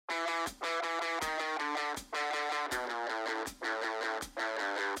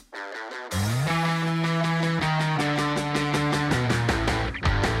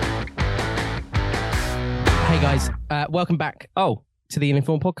guys. Welcome back. Oh, to the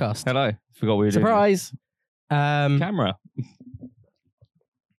Illinformed podcast. hello. Forgot we were Surprise. doing camera.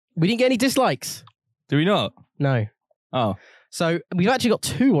 We didn't get any dislikes. Do we not? No. Oh. So we've actually got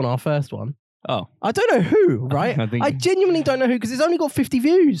 2 on our first one. Oh. I don't know who, right? I genuinely don't know who because it's only got 50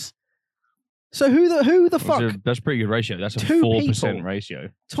 views. So who the fuck? That's a pretty good ratio. That's a 2 4% people. ratio.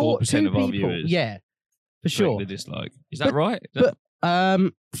 2 4% of our people. viewers. Yeah, for sure. The dislike. Is that right?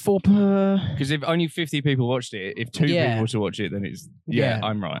 4 per... Because if only 50 people watched it, if 2 people were to watch it, then it's... Yeah,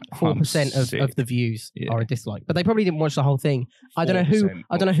 I'm right. 4% of the views are a dislike. But they probably didn't watch the whole thing. I don't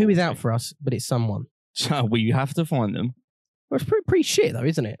know who is out for us, but it's someone. So we have to find them. Well, it's pretty shit though,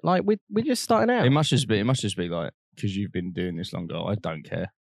 isn't it? Like we're just starting out. It must just be like, because you've been doing this longer, I don't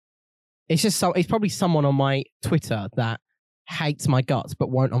care. It's just it's probably someone on my Twitter that hates my guts but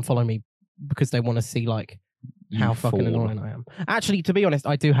won't unfollow me because they want to see like how fucking annoying I am. Actually, to be honest,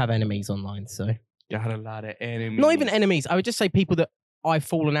 I do have enemies online, so got a lot of enemies. Not even enemies. I would just say people that I've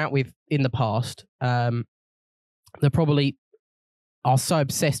fallen out with in the past. They probably are so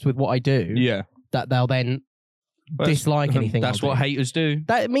obsessed with what I do that they'll then dislike anything. That's what haters do.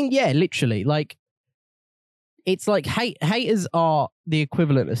 Literally. Like, it's like haters are the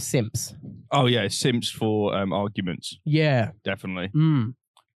equivalent of simps. Oh yeah, simps for arguments. Yeah, definitely. I'm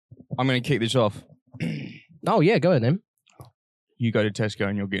going to kick this off. Oh yeah, go ahead then. You go to Tesco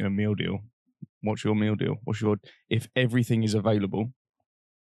and you're getting a meal deal. What's your meal deal? If everything is available,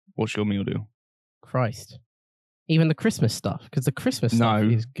 what's your meal deal? Christ. Even the Christmas stuff, because the Christmas stuff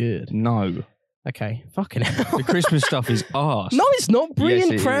is good. No. Okay, fucking hell. The Christmas stuff is arse. No, it's not. Brie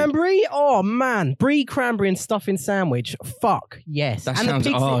and cranberry? Oh, man. Brie, cranberry and stuffing sandwich. Fuck, yes. That sounds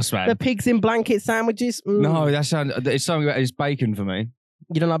arse, man. The pigs in blanket sandwiches? No, it's something about it's bacon for me.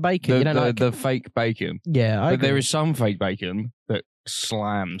 You don't like bacon? You don't like the fake bacon. Yeah, But there is some fake bacon that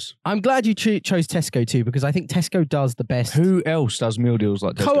slams. I'm glad you chose Tesco too, because I think Tesco does the best. Who else does meal deals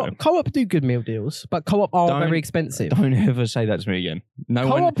like Tesco? Co-op do good meal deals, but Co-op are very expensive. Don't ever say that to me again. No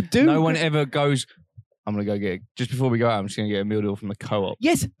one ever goes, I'm going to go get it. Just before we go out, I'm just going to get a meal deal from the Co-op.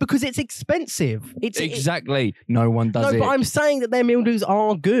 Yes, because it's expensive. Exactly. No one does it. No, but I'm saying that their meal deals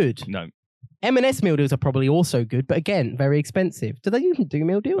are good. No. M&S meal deals are probably also good, but again, very expensive. Do they even do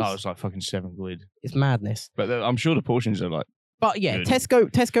meal deals? Oh, it's like fucking £7. It's madness. But I'm sure the portions are like... But yeah,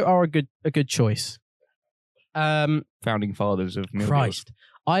 good. Tesco are a good choice. Founding fathers of meal deals.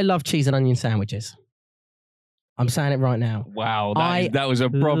 I love cheese and onion sandwiches. I'm saying it right now. Wow, that was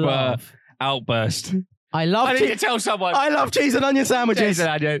a proper outburst. I need to tell someone. I love cheese and onion sandwiches. Cheese and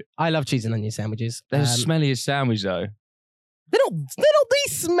onion. I love cheese and onion sandwiches. They're the smelliest sandwich though. They're not the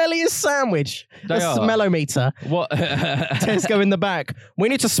smelliest sandwich. They are. Smellometer. What? Tesco in the back. We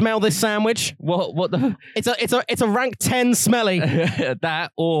need to smell this sandwich. What the? It's a rank 10 smelly.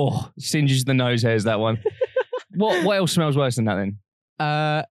 That singes the nose hairs. That one. What else smells worse than that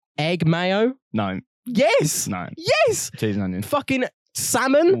then? Egg mayo. No. Yes. No. Yes. Cheese and onion. Fucking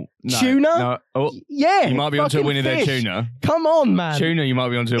salmon. No. Tuna. No. Oh. Yeah. You might be onto a winner there, tuna. Come on, man. Tuna, you might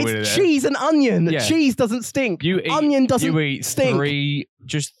be onto a winner there. It's cheese and onion. Yeah. Cheese doesn't stink. Onion doesn't stink. You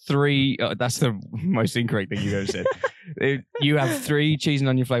eat three. That's the most incorrect thing you've ever said. You have 3 cheese and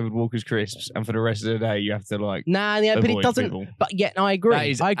onion flavored Walker's crisps, and for the rest of the day, you have to like. But it doesn't. People. But yeah, I agree. That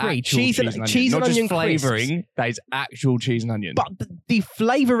is I agree. Cheese and onion. Cheese and Not onion just flavoring. That is actual cheese and onion. But the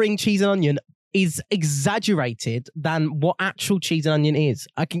flavoring cheese and onion is exaggerated than what actual cheese and onion is.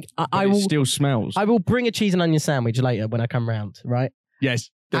 I will still smells. I will bring a cheese and onion sandwich later when I come round, right? Yes.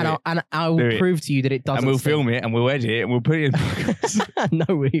 And I will prove to you that it doesn't. And we'll stink. film it and we'll edit it and we'll put it in.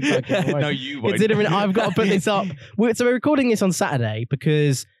 No, we fucking won't. No, you won't. Considering I've got to put this up. So we're recording this on Saturday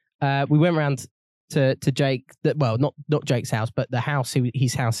because we went round to Jake, not Jake's house, but the house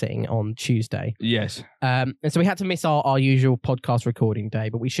he's house sitting on Tuesday. Yes. And so we had to miss our usual podcast recording day,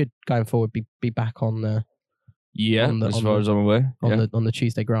 but we should going forward be back on the as far as I'm aware on the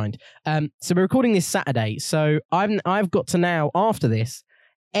Tuesday grind. So we're recording this Saturday, so I've got to now after this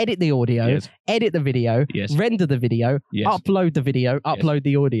edit the audio, edit the video, render the video, upload the video, upload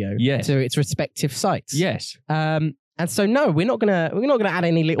the audio to its respective sites. Yes. And so no, we're not gonna add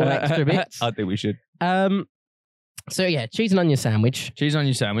any little extra bits. I think we should. So yeah, cheese and onion sandwich. Cheese and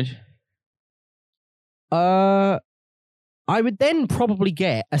onion sandwich. I would then probably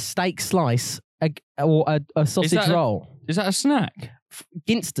get a steak slice or a sausage roll. Is that a snack?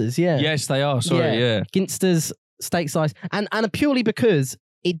 Ginsters, yeah. Yes, they are. Sorry, yeah. Ginsters steak slice, and purely because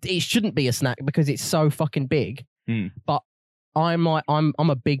it shouldn't be a snack because it's so fucking big. But I'm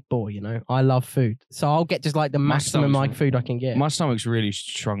a big boy, you know. I love food, so I'll get just like the maximum food I can get. My stomach's really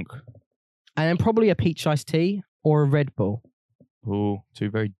shrunk. And then probably a peach iced tea or a Red Bull. Oh, two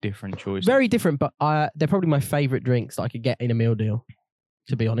very different choices. Very different, but they're probably my favourite drinks that I could get in a meal deal,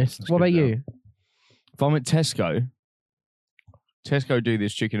 to be honest. That's what about good, you? If I'm at Tesco do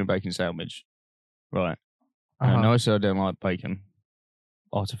this chicken and bacon sandwich. Right. I know I said I don't like bacon.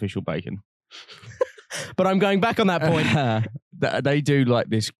 Artificial bacon. But I'm going back on that point. They do like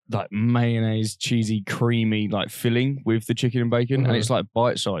this like mayonnaise, cheesy, creamy like filling with the chicken and bacon, and it's like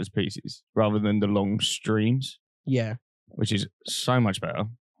bite-sized pieces rather than the long streams. Yeah. Which is so much better.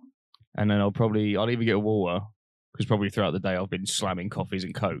 And then I'll either get a water, because probably throughout the day I've been slamming coffees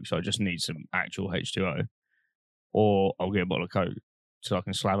and Coke, so I just need some actual H2O. Or I'll get a bottle of Coke, so I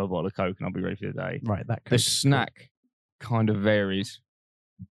can slam a bottle of Coke and I'll be ready for the day. Right, the snack kind of varies.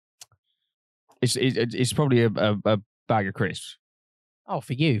 It's probably a bag of crisps. Oh,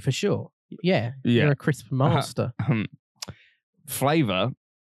 for you, for sure. Yeah. You're a crisp master. Flavour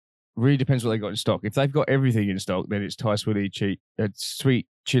really depends what they got in stock. If they've got everything in stock, then it's Thai sweet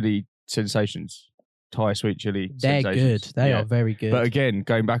chili sensations. Thai sweet chili They're sensations. good. They are very good. But again,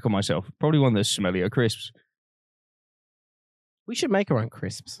 going back on myself, probably one of the smellier crisps. We should make our own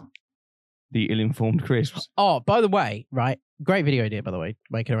crisps. The Illinformed crisps. Oh, by the way, right? Great video idea, by the way,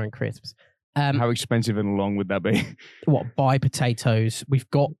 making our own crisps. How expensive and long would that be? What, buy potatoes? We've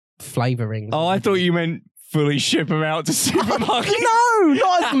got flavourings. Oh, I thought you meant fully ship them out to supermarkets. No,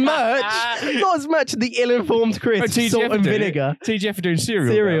 not as much. Not as much. The Ill-Informed crisps, salt and vinegar. TGF are doing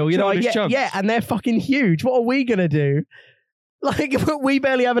cereal. You know, yeah, and they're fucking huge. What are we going to do? Like, we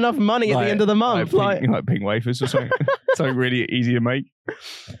barely have enough money at the end of the month. Like pink wafers or something. Something really easy to make.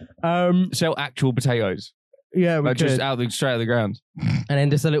 Sell actual potatoes. Yeah, we could. Just straight out of the ground. And then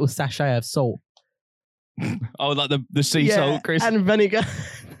just a little sachet of salt. Oh, like the sea salt crisp. And vinegar.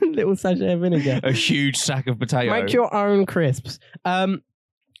 Little sachet of vinegar. A huge sack of potato. Make your own crisps.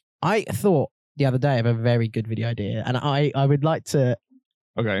 I thought the other day of a very good video idea, and I would like to.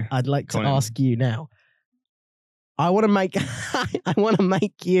 Okay. I'd like to ask you now. I want to make. I want to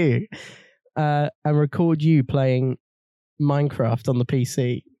make you and record you playing Minecraft on the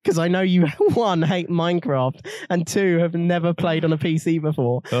PC. Because I know you, one, hate Minecraft, and two, have never played on a PC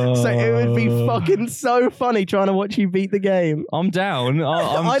before. So it would be fucking so funny trying to watch you beat the game. I'm down.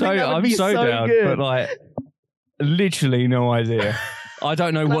 I'm so down. Good. But like, literally no idea. I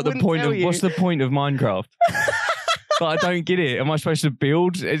don't know what's the point of Minecraft. But I don't get it. Am I supposed to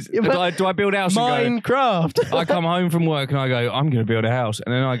build? Do I build a house Minecraft. And go, I come home from work and I go, I'm going to build a house.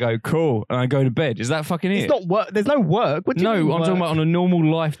 And then I go, cool. And I go to bed. Is that fucking it? It's not work. There's no work. What do you mean I'm talking about on a normal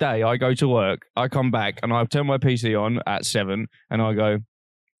life day. I go to work. I come back and I turn my PC on at 7 and I go,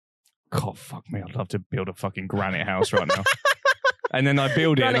 God, fuck me. I'd love to build a fucking granite house right now. And then I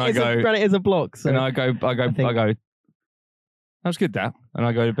build it and I go. Granite is a block. So and I go. That was good, that. And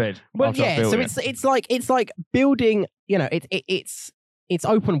I go to bed. Well, yeah. So it's like building. You know, it's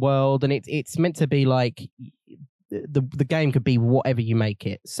open world, and it's meant to be like the game could be whatever you make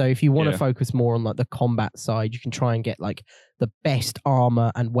it. So if you want to focus more on like the combat side, you can try and get like the best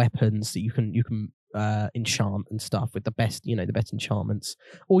armor and weapons that you can enchant and stuff with the best enchantments.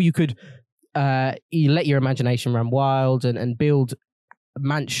 Or you could you let your imagination run wild and build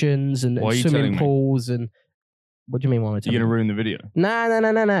mansions and swimming pools and. What do you mean? Why am I telling you? You're going to ruin the video?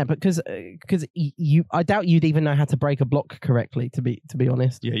 No. Because I doubt you'd even know how to break a block correctly. To be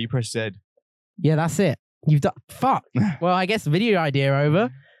honest. Yeah, you press Z. Yeah, that's it. You've done. Fuck. Well, I guess video idea over.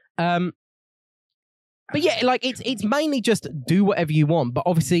 But yeah, like it's mainly just do whatever you want. But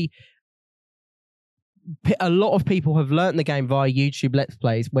obviously, a lot of people have learnt the game via YouTube Let's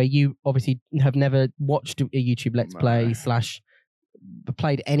Plays, where you obviously have never watched a YouTube Let's Play /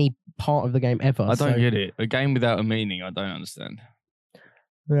 played any part of the game ever. I don't get it. A game without a meaning, I don't understand.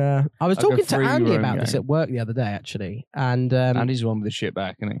 Yeah, I was talking to Andy about this at work the other day, actually, and Andy's the one with the shit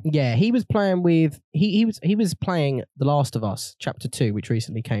back, isn't he? Yeah, he was playing with he was playing The Last of Us Chapter 2, which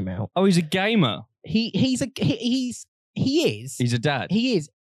recently came out. Oh, he's a gamer. He is. He's a dad. He is.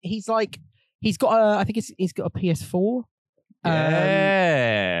 He's like he's got he's got a PS4.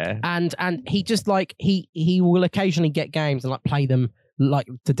 Yeah. And he just like he will occasionally get games and like play them like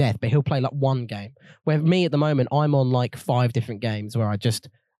to death, but he'll play like one game. Where me at the moment, I'm on like 5 different games where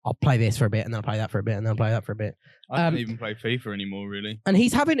I'll play this for a bit and then I'll play that for a bit and then I'll play that for a bit. I don't even play FIFA anymore, really. And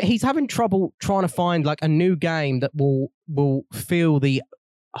he's having trouble trying to find like a new game that will fill the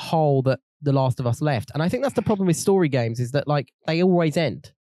hole that The Last of Us left. And I think that's the problem with story games, is that like they always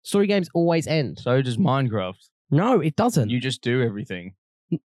end. Story games always end. So does Minecraft. No, it doesn't. You just do everything.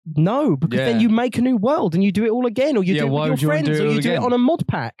 No, because then you make a new world and you do it all again, or you do it with your friends, or you do it on a mod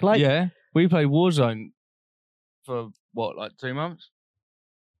pack. Like, yeah, we played Warzone for what, like 2 months?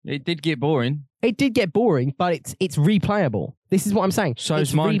 It did get boring. It did get boring, but it's replayable. This is what I'm saying. So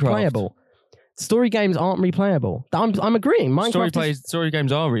it's is Minecraft. Replayable. Story games aren't replayable. I'm agreeing. Minecraft story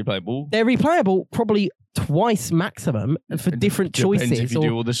games are replayable. They're replayable probably twice maximum for different choices. Depends if you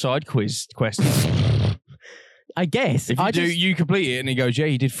do all the side quests. I guess. If you complete it and he goes, yeah,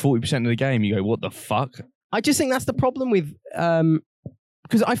 you did 40% of the game. You go, what the fuck? I just think that's the problem with...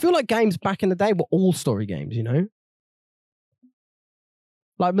 because I feel like games back in the day were all story games, you know?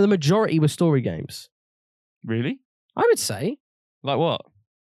 Like, the majority were story games. Really? I would say. Like what?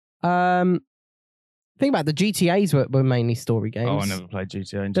 Think about it, the GTAs were mainly story games. Oh, I never played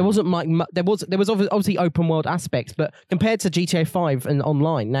GTA. There wasn't like there was obviously open world aspects, but compared to GTA 5 and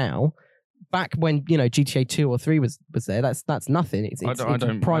online now, back when GTA 2 or 3 was there, that's nothing. It's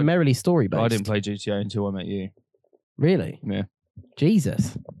primarily story based. I didn't play GTA until I met you. Really? Yeah.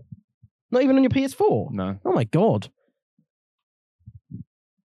 Jesus. Not even on your PS4? No. Oh my god.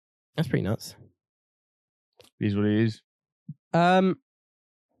 That's pretty nuts. It is what it is. I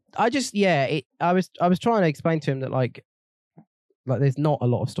was trying to explain to him that like there's not a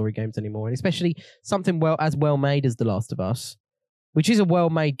lot of story games anymore, and especially something as well made as The Last of Us, which is a well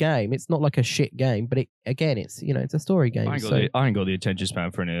made game. It's not like a shit game, but it's a story game. I ain't got the attention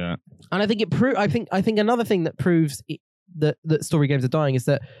span for any of that. And I think I think another thing that proves that story games are dying is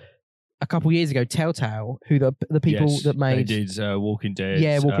that a couple years ago, Telltale, who the people that made they did Walking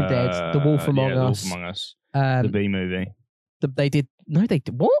Dead, Walking Dead, The Wolf Among Us, Wolf Among Us, the B movie. They did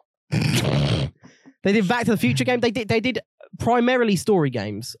what? They did Back to the Future game. They did primarily story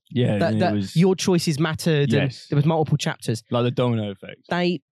games. Yeah, that your choices mattered. Yes. And there was multiple chapters. Like the domino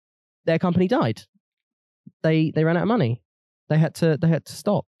effect. Their company died. They ran out of money. They had to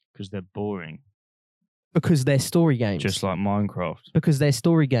stop because they're boring. Because they're story games. Just like Minecraft. Because they're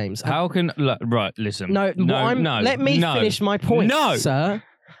story games. How can right? Listen. No. Let me finish my point, sir.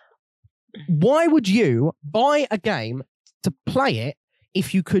 Why would you buy a game to play it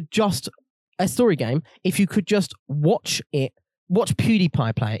if you could just a story game? If you could just watch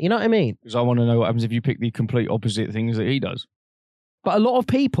PewDiePie play it, you know what I mean? Because I want to know what happens if you pick the complete opposite things that he does. But a lot of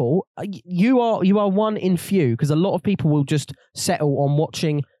people, you are one in few, because a lot of people will just settle on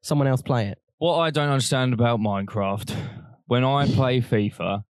watching someone else play it. What I don't understand about Minecraft, when I play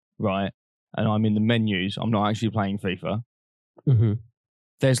FIFA, right, and I'm in the menus, I'm not actually playing FIFA. Mm-hmm.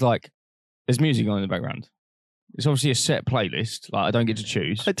 There's music on in the background. It's obviously a set playlist. Like I don't get to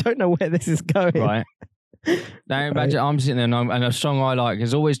choose. I don't know where this is going. Right. Now imagine I'm sitting there and a song I like.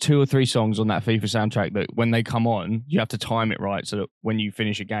 There's always 2 or 3 songs on that FIFA soundtrack that when they come on, you have to time it right so that when you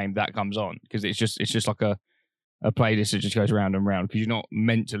finish a game, that comes on because it's just like a playlist that just goes round and round because you're not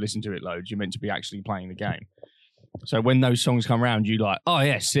meant to listen to it loads. You're meant to be actually playing the game. So when those songs come around, you like, oh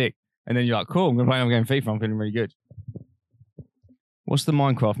yeah, sick, and then you're like, cool, I'm gonna play another game of FIFA. I'm feeling really good. What's the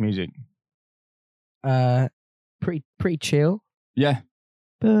Minecraft music? Pretty chill. Yeah.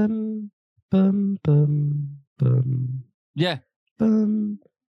 Bum bum bum bum. Yeah. Bum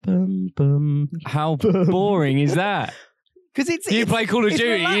bum bum. How boring is that? Because you play Call of Duty.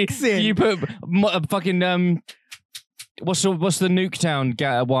 Relaxing. You put a fucking what's the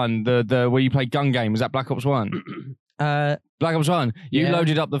Nuketown one? The where you play gun game? Was that Black Ops 1? Black Ops 1. You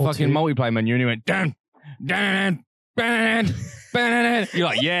loaded up the fucking multiplayer menu and you went down. You're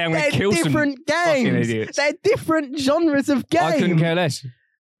like, yeah, I'm going to kill some different games. Fucking idiots. They're different genres of games. I couldn't care less.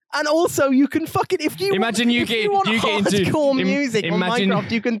 And also, you can fucking if you want hardcore music on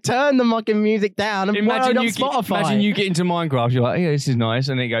Minecraft, you can turn the fucking music down and put it on Spotify. Imagine you get into Minecraft, you're like, yeah, this is nice,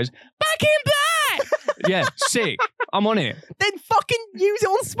 and it goes back in black. Yeah, sick. I'm on it. Then fucking use it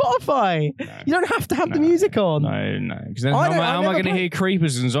on Spotify. No, you don't have to have the music on. No. Because then how am I going to hear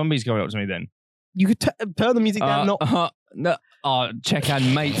creepers and zombies coming up to me then? You could turn the music down. No. Check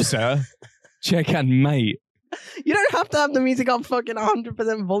and mate, sir. Check and mate. You don't have to have the music on fucking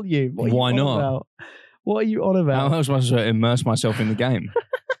 100% volume. Why not? About? What are you on about? How else am I supposed to immerse myself in the game?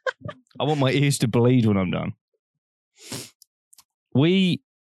 I want my ears to bleed when I'm done. We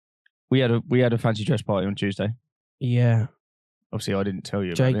had a fancy dress party on Tuesday. Yeah. Obviously, I didn't tell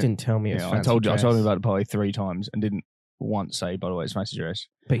you. Jake didn't tell me. I told you. I told him about the party 3 times and didn't once say, by the way, it's fancy dress.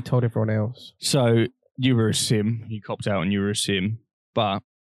 But he told everyone else. So you were a sim. You copped out and you were a sim. But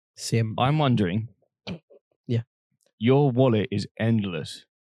I'm wondering. Yeah. Your wallet is endless.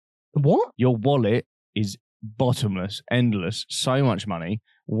 What? Your wallet is bottomless, endless, so much money.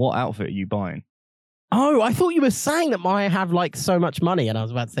 What outfit are you buying? Oh, I thought you were saying that I have like so much money, and I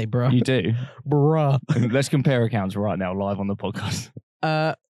was about to say, bruh. You do? Bruh. Let's compare accounts right now, live on the podcast.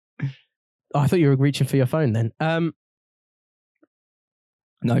 I thought you were reaching for your phone then.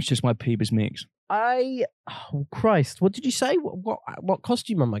 No, it's just my Peebus mix. Oh Christ! What did you say? What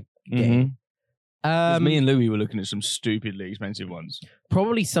costume am I getting? Me and Louis were looking at some stupidly expensive ones.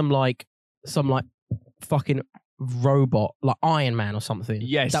 Probably some fucking robot, like Iron Man or something.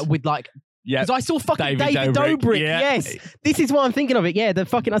 Yes. That with like. Yeah. Because I saw fucking David Dobrik. Yeah. Yes. This is what I'm thinking of it. Yeah. I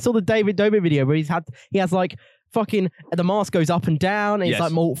saw the David Dobrik video where he has like fucking the mask goes up and down. And it's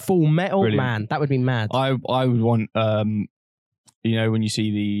like more full metal. Brilliant. Man, that would be mad. I would want when you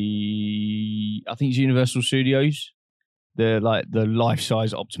see I think it's Universal Studios. The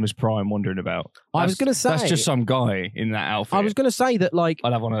life-size Optimus Prime wandering about. I was going to say that's just some guy in that outfit. I was going to say that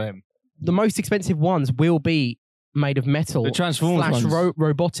I'd have one of them. The most expensive ones will be made of metal. The Transformers ones,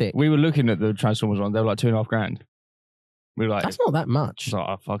 robotic. We were looking at the Transformers ones. They were like $2,500. We were like, that's not that much.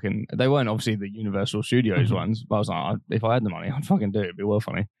 They weren't obviously the Universal Studios ones. But I was like, if I had the money, I'd fucking do it. It'd be well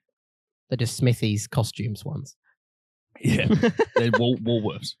funny. They're just Smithy's costumes ones. Yeah, they're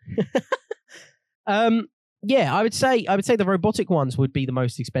Woolworths. Yeah, I would say the robotic ones would be the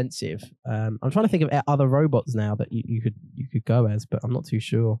most expensive. I'm trying to think of other robots now that you could go as, but I'm not too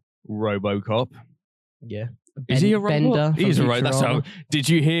sure. RoboCop. Yeah. Is he a robot? Bender He's a robot. That's how. Did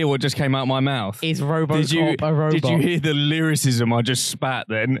you hear what just came out of my mouth? Is RoboCop a robot? Did you hear the lyricism I just spat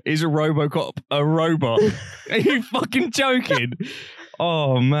then? Is a RoboCop a robot? Are you fucking joking?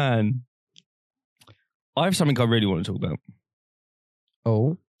 Oh, man. I have something I really want to talk about.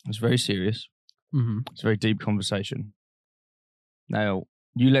 Oh? It's very serious. Mm-hmm. It's a very deep conversation. Now,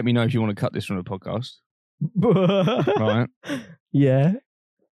 you let me know if you want to cut this from the podcast. Right? Yeah.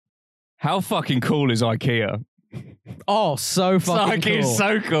 How fucking cool is IKEA? Oh, so fucking cool. IKEa's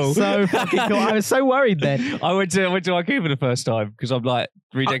so cool. So fucking cool. I was so worried then. I went to IKEA for the first time because I'm like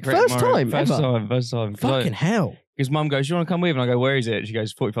redecorating First time. First time. Fucking hell. Because Mum goes, "You want to come with?" And I go, "Where is it?" She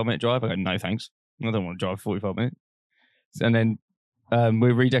goes, 45-minute drive. I go, "No, thanks. I don't want to drive 45 minutes." And then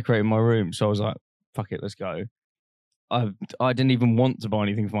we're redecorating my room. So I was like, fuck it, let's go. I didn't even want to buy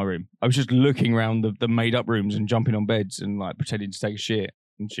anything for my room. I was just looking around the made-up rooms and jumping on beds and like pretending to take a shit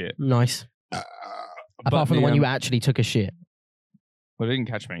and shit. Nice. Apart from the one you actually took a shit. Well, it didn't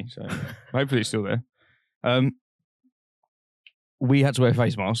catch me, so hopefully it's still there. We had to wear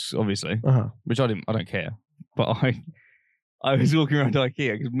face masks, obviously, which I don't care. But I was walking around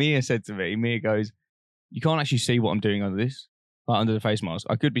IKEA because Mia goes, "You can't actually see what I'm doing under this, like under the face mask.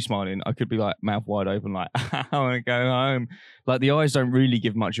 I could be smiling, I could be like mouth wide open, like I want to go home. Like the eyes don't really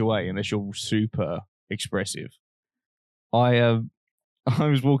give much away unless you're super expressive." I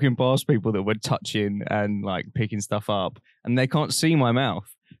was walking past people that were touching and like picking stuff up, and they can't see my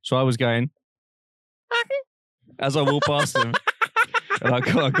mouth, so I was going as I walked past them. And I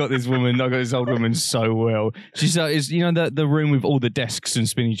got this old woman so well. She's the room with all the desks and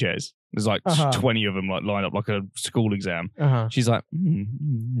spinny chairs. There's like 20 of them like lined up like a school exam. She's like,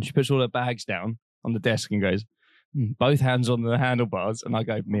 and she puts all her bags down on the desk and goes, both hands on the handlebars. And I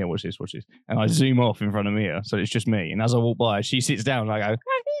go, "Mia, watch this. And I zoom off in front of Mia, so it's just me. And as I walk by, she sits down and I go,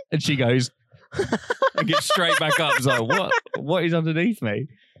 and she goes, and gets straight back up. It's like, what is underneath me?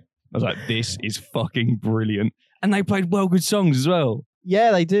 I was like, this is fucking brilliant. And they played well good songs as well.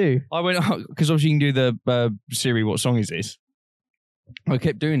 Yeah, they do. I went, because obviously you can do the Siri, what song is this? I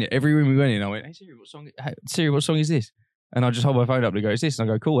kept doing it. Every room we went in, I went, "Hey Siri, what song is this?" And I just hold my phone up and go, "It's this." And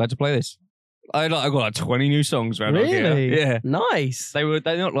I go, "Cool, I had to play this." I got like 20 new songs around. Really? Yeah. Nice. They're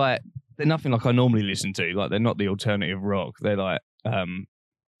not like, they're nothing like I normally listen to. Like they're not the alternative rock. They're like,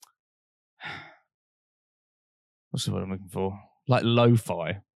 what's the word I'm looking for? Like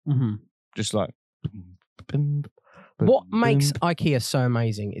lo-fi. Mm-hmm. Just like. What makes IKEA so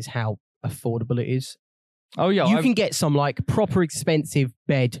amazing is how affordable it is. Oh yeah, you can get some like proper expensive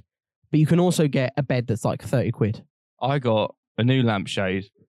bed, but you can also get a bed that's like 30 quid. I got a new lampshade,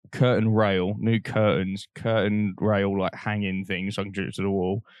 curtain rail, new curtains, curtain rail like hanging things so I can drip it to the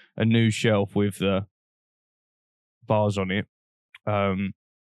wall, a new shelf with the bars on it,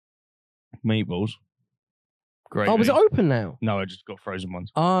 meatballs. Great. Oh, was it open now? No, I just got frozen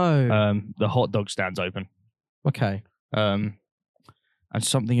ones. Oh. The hot dog stand's open. Okay. And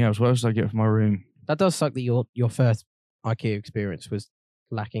something else. What else did I get for my room? That does suck that your first IKEA experience was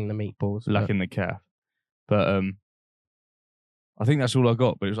lacking the meatballs. Lacking the calf. But I think that's all I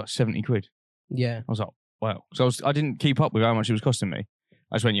got, but it was like 70 quid. Yeah. I was like, wow. So I didn't keep up with how much it was costing me.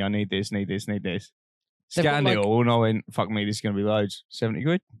 I just went, yeah, I need this. Scanned it all, and I went, fuck me, this is going to be loads. 70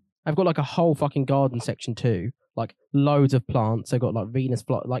 quid? I've got like a whole fucking garden section too. Like loads of plants. I've got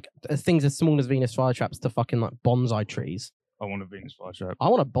like things as small as Venus flytraps to fucking like bonsai trees. I want a Venus flytrap. I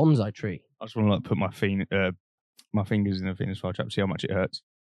want a bonsai tree. I just want to like put my fingers in a Venus flytrap, see how much it hurts.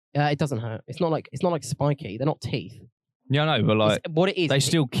 It doesn't hurt. It's not like spiky. They're not teeth. Yeah, I know, but like what it is, they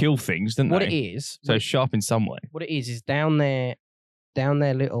still kill things, don't what they? it is, So it's sharp in some way. What it is down their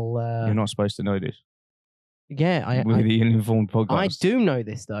little. You're not supposed to know this. Yeah, With the Illinformed podcast. I do know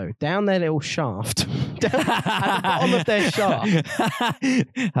this though. Down their little shaft, at the bottom of their shaft.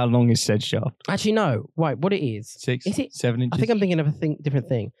 How long is said shaft? Actually, no. Wait, what it is? 6, is it 7 inches? I think I'm thinking of a different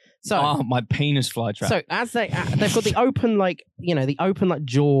thing. So, my penis fly trap. So as they've got the open the open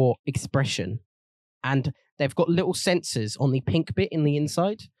jaw expression, and they've got little sensors on the pink bit in the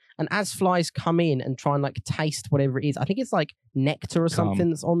inside. And as flies come in and try and like taste whatever it is, I think it's like nectar or something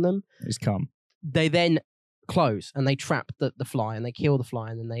that's on them. It's cum. They then close and they trap the fly and they kill the fly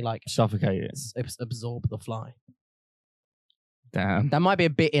and then they like suffocate it, absorb the fly. Damn, that might be a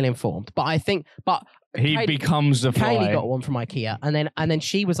bit ill-informed, but I think. But he becomes the fly. Kaylee got one from IKEA, and then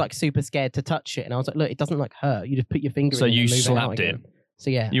she was like super scared to touch it, and I was like, look, it doesn't like hurt. You just put your finger. So in you and move slapped it. So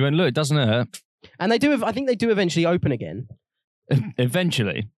yeah, you went, look, it doesn't hurt. And they do. I think they do eventually open again.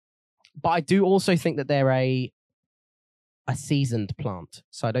 Eventually. But I do also think that they're a seasoned plant,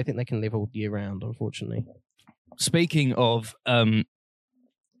 so I don't think they can live all year round, unfortunately. Speaking of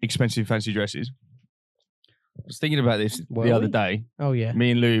expensive fancy dresses, I was thinking about this the other day. Oh yeah,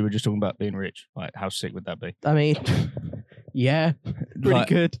 me and Louis were just talking about being rich. Like, how sick would that be? I mean, yeah, pretty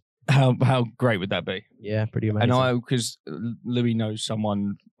good. How great would that be? Yeah, pretty amazing. Because Louis knows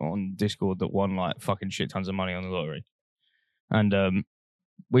someone on Discord that won like fucking shit tons of money on the lottery, and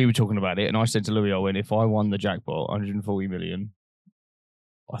we were talking about it, and I said to Louis, I went, if I won the jackpot, 140 million,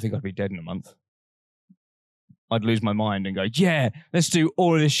 I think I'd be dead in a month. I'd lose my mind and go, yeah, let's do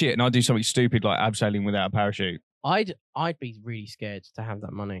all of this shit, and I'd do something stupid like abseiling without a parachute. I'd be really scared to have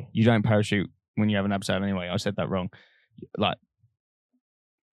that money. You don't parachute when you have an abseil anyway. I said that wrong. Like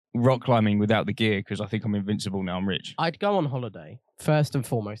rock climbing without the gear, because I think I'm invincible now. I'm rich. I'd go on holiday. First and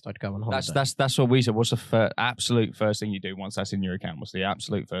foremost, I'd go on holiday. That's what we said. What's the absolute first thing you do once that's in your account? What's the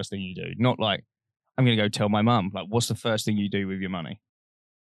absolute first thing you do? Not like, I'm going to go tell my mum. Like, what's the first thing you do with your money?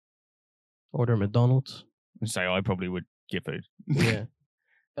 Order McDonald's. And say, I probably would get food. Yeah.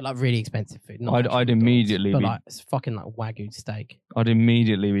 But like really expensive food. I'd immediately be... like, it's fucking like Wagyu steak. I'd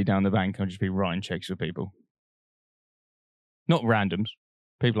immediately be down the bank and I'd just be writing checks for people. Not randoms.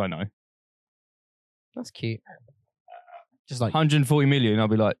 People I know. That's cute. Just like 140 million, I'll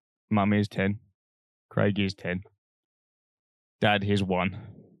be like, Mum, here's 10. Craig, here's 10. Dad, here's 1.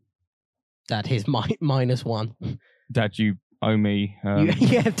 Dad, here's -1. Dad, you owe me.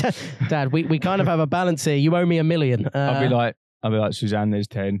 Dad, we kind of have a balance here. You owe me $1 million. I'll be like, Suzanne, there's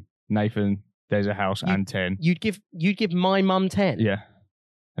 10. Nathan, there's a house and 10. You'd give my mum 10. Yeah.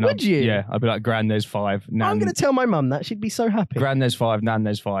 And Would you? Yeah, I'd be like, Gran, there's 5. Nan, I'm going to tell my mum that. She'd be so happy. Gran, there's 5. Nan,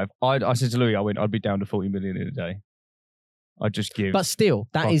 there's 5. I said to Louis, I'd be down to 40 million in a day. I'd just give. But still,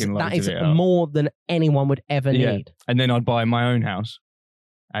 that is more than anyone would ever need. And then I'd buy my own house.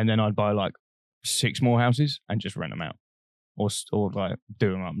 And then I'd buy like 6 more houses and just rent them out. Or like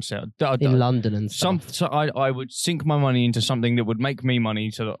do them up and sell. In London and stuff. So I would sink my money into something that would make me money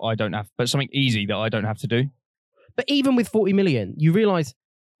so that I don't have, but something easy that I don't have to do. But even with 40 million, you realize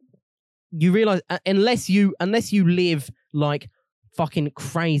unless you live like fucking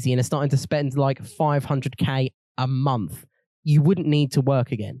crazy and are starting to spend like 500k a month, you wouldn't need to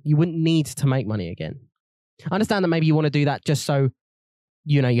work again. You wouldn't need to make money again. I understand that maybe you want to do that just so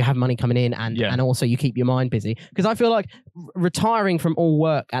you have money coming in and also you keep your mind busy. Because I feel like retiring from all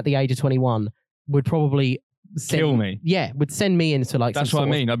work at the age of 21 would probably kill me. Yeah, would send me into like that's what I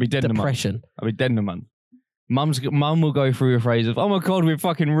mean. I'd be dead depression. In a month. I'd be dead in a month. Mum will go through a phrase of, oh my God, we're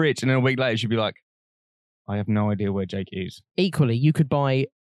fucking rich. And then a week later, she'd be like, I have no idea where Jake is. Equally, you could buy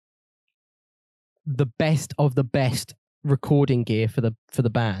the best of the best recording gear for the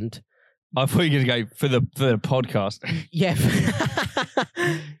band. I thought you were going to go for the podcast. Yeah.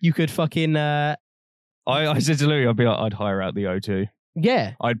 You could fucking... I said to Louis, I'd hire out the O2.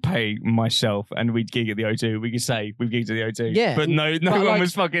 Yeah. I'd pay myself and we'd gig at the O2. We could say we've gigged at the O2. Yeah. But no one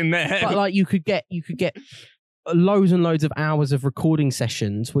was fucking there. But like you could get loads and loads of hours of recording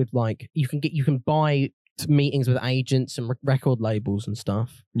sessions with like, you can buy meetings with agents and record labels and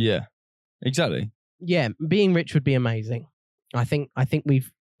stuff. Yeah. Exactly. Yeah. Being rich would be amazing. I think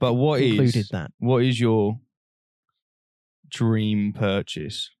we've included that. What is your dream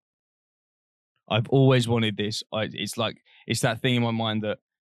purchase? I've always wanted this. It's that thing in my mind that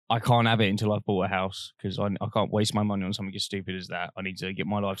I can't have it until I've bought a house because I can't waste my money on something as stupid as that. I need to get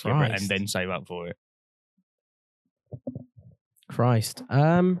my life together and then save up for it. Christ.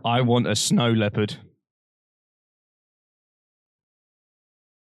 I want a snow leopard.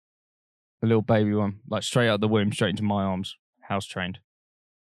 A little baby one. Like straight out the womb, straight into my arms. House trained.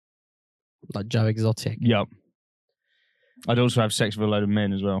 Like Joe Exotic. Yep. I'd also have sex with a load of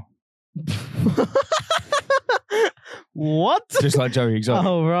men as well. What? Just like Joey Exotic.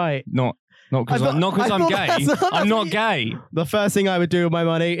 Oh, right. Not because I'm gay. I'm not gay. The first thing I would do with my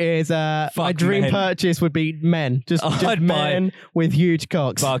money is my dream purchase would be men. Just men with huge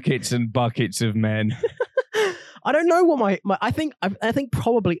cocks. Buckets and buckets of men. I don't know what my I think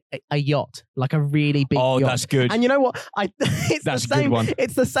probably a yacht, like a really big yacht. Oh, that's good. And you know what? That's the same. A good one.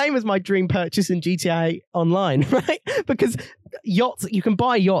 It's the same as my dream purchase in GTA Online, right? Because yachts, you can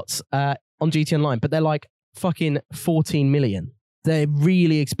buy yachts on GTA Online, but they're like fucking 14 million. They're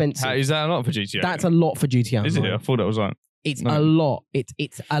really expensive. Is that a lot for GTA? That's a lot for GTA Online. Is it? I thought that was like... It's a lot.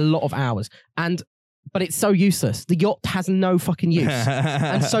 It's a lot of hours. But it's so useless. The yacht has no fucking use.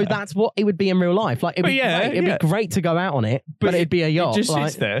 And so that's what it would be in real life. Like, it'd be great to go out on it, but it'd be a yacht. It just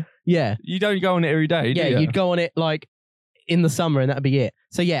sits there. Yeah. You don't go on it every day, do you? You'd go on it like in the summer and that'd be it.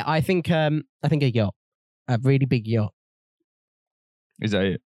 So yeah, I think a yacht. A really big yacht. Is that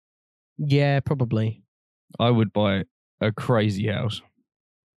it? Yeah, probably. I would buy a crazy house.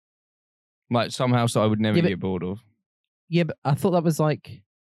 Like some house that I would never get bored of. Yeah, but I thought that was like...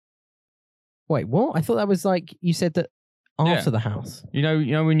 Wait, what? I thought that was like you said that after the house. You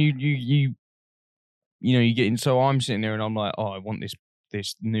know when you get in. So I'm sitting there and I'm like, oh, I want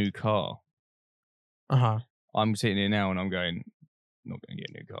this new car. I'm sitting here now and I'm going, I'm not going to get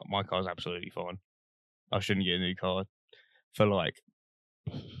a new car. My car's absolutely fine. I shouldn't get a new car for like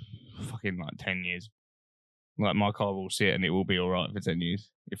fucking like 10 years. Like my car will sit and it will be all right for 10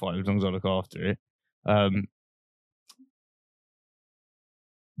 years as long as I look after it.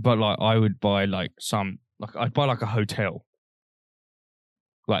 But like I would buy I'd buy like a hotel,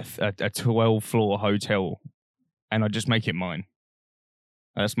 like a 12-floor hotel, and I'd just make it mine.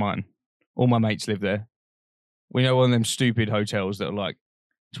 That's mine. All my mates live there. We know one of them stupid hotels that are like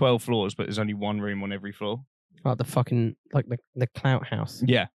 12 floors, but there's only one room on every floor. Like the fucking the Clout House.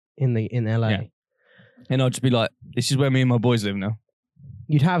 Yeah, in LA. Yeah. And I'd just be like, this is where me and my boys live now.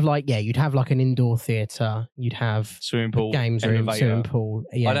 You'd have like an indoor theatre. You'd have swimming pool, games room, swimming pool.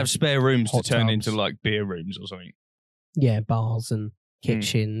 Yeah. I'd have spare rooms to turn into like beer rooms or something. Yeah, bars and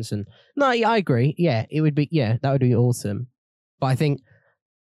kitchens and I agree. Yeah, it would be. Yeah, that would be awesome. But I think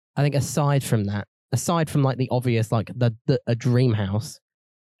aside from like the obvious like a dream house,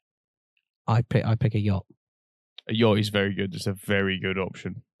 I pick a yacht. A yacht is very good. It's a very good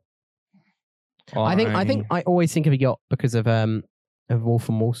option. I think I always think of a yacht because of Wolf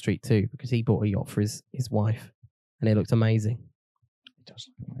on Wall Street too, because he bought a yacht for his wife, and it looked amazing. It does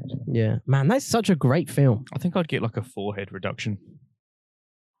look amazing. Yeah, man, that's such a great film. I think I'd get like a forehead reduction.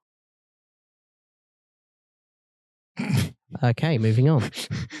 Okay, moving on.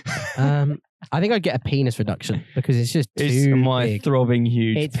 I think I'd get a penis reduction because it's just too big. Throbbing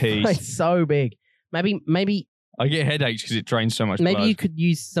huge piece. It's so big. Maybe I get headaches because it drains so much blood. Maybe you could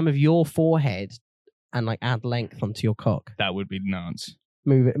use some of your forehead and like add length onto your cock. That would be nuts.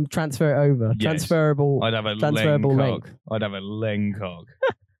 Move it, transfer it over. Yes. Transferable. I'd have a transferable length. length. I'd have a leng cock.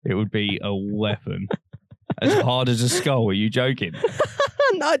 It would be a weapon. As hard as a skull. Are you joking?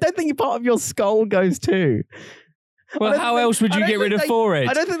 No, I don't think part of your skull goes too. Well, how else would you get rid of forehead?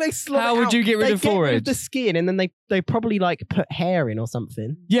 I don't think they slot How it would out. you get rid of forehead? Get rid of the skin, and then they probably like put hair in or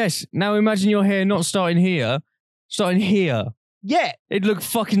something. Yes. Now imagine your hair not starting here, starting here. Yeah. It'd look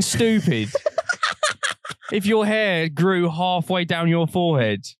fucking stupid. If your hair grew halfway down your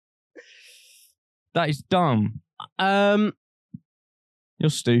forehead. That is dumb. You're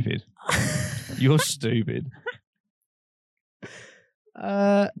stupid. You're stupid.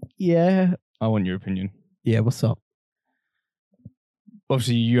 Yeah. I want your opinion. Yeah, what's up?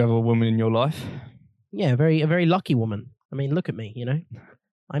 Obviously, you have a woman in your life. Yeah, a very lucky woman. I mean, look at me, you know.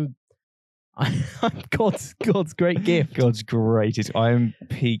 I'm God's great gift. God's greatest. I am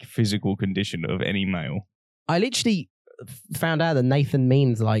peak physical condition of any male. I literally found out that Nathan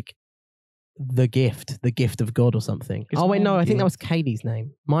means like the gift of God or something. Oh wait, no, I think that was Katie's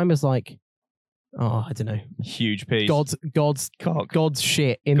name. Mine was like, I don't know. Huge piece. God's cock. God's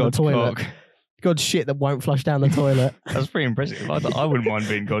shit in the toilet. Cock. God's shit that won't flush down the toilet. That's pretty impressive. I wouldn't mind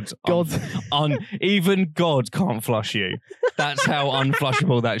being God's. Even God can't flush you. That's how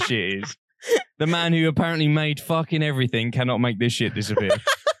unflushable that shit is. The man who apparently made fucking everything cannot make this shit disappear.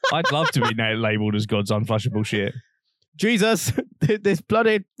 I'd love to be labelled as God's unflushable shit. Jesus, this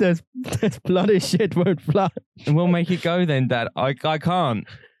bloody shit won't flush. And we'll make it go then, Dad. I can't.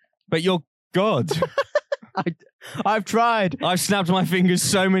 But you're God. I've tried. I've snapped my fingers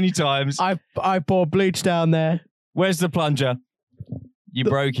so many times. I poured bleach down there. Where's the plunger? You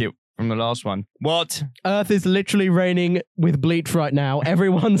broke it from the last one. What? Earth is literally raining with bleach right now.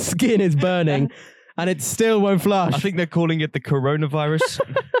 Everyone's skin is burning. and it still won't flush. I think they're calling it the coronavirus.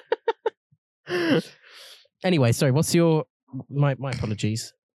 Anyway, sorry. What's your... My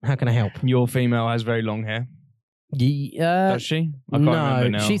apologies. How can I help? Your female has very long hair. Does she? I can't remember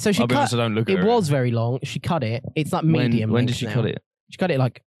now. She cut. I don't look at it her. was very long. She cut it. It's like medium. When did she cut it? She cut it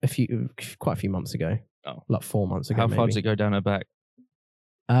like quite a few months ago. Oh, like 4 months ago. How far does it go down her back?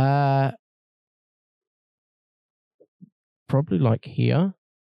 Probably like here.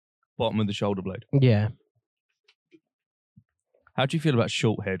 Bottom of the shoulder blade. Yeah. How do you feel about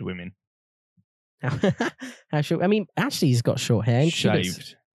short-haired women? How short? I mean, Ashley's got short hair.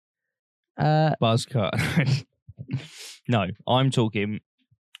 Shaved. Buzz cut. No, I'm talking.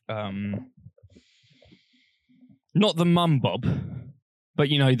 Not the mum bob, but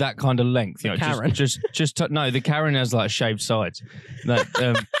you know that kind of length. You know, Karen. No, the Karen has like shaved sides.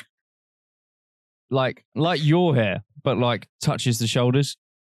 That like your hair, but like touches the shoulders,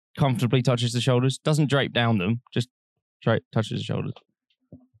 comfortably touches the shoulders. Doesn't drape down them, just touches the shoulders.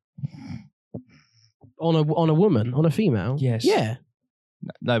 On a woman, on a female. Yes. Yeah.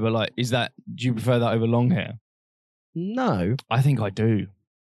 No, but like, do you prefer that over long hair? No. I think I do.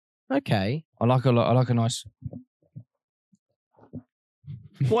 Okay. I like a nice.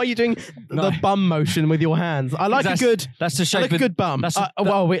 Why are you doing the bum motion with your hands? I like a good. That's the shape. I like a good bum.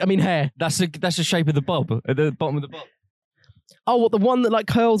 Hair. That's the shape of the bob at the bottom of the bob. Oh, what, the one that like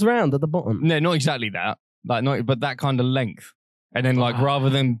curls round at the bottom? No, not exactly that. But that kind of length, and then like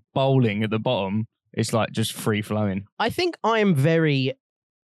rather than bowling at the bottom, it's like just free flowing. I think I am very.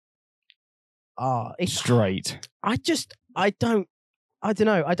 Straight. I don't know.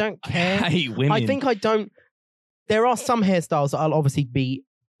 I don't care. I hate women. I think I don't. There are some hairstyles that I'll obviously be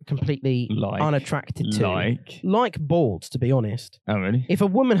completely unattracted to. Like bald, to be honest. Oh, really? If a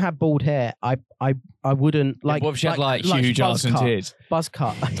woman had bald hair, I wouldn't like. What if she had like huge arse and tears? Buzz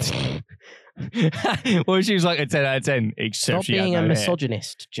cut. What if she was like a 10 out of 10, except Stop she being had no a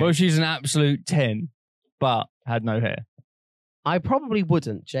misogynist. Hair? What if she's an absolute 10, but had no hair? I probably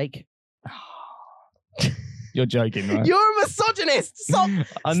wouldn't, Jake. You're joking, right? You're a misogynist. Stop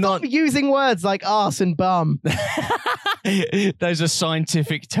using words like arse and bum. Those are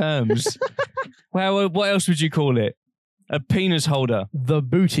scientific terms. Well, what else would you call it? A penis holder. The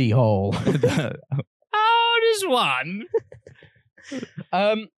booty hole. Just one.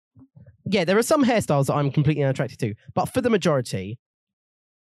 Yeah, there are some hairstyles that I'm completely unattracted to, but for the majority,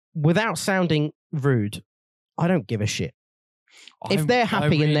 without sounding rude, I don't give a shit. If they're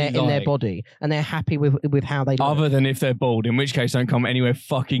happy in their body and they're happy with how they look. Other than if they're bald, in which case don't come anywhere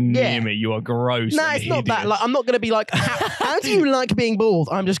fucking near me. You are gross. No, it's not that. Like, I'm not going to be like, how do you like being bald?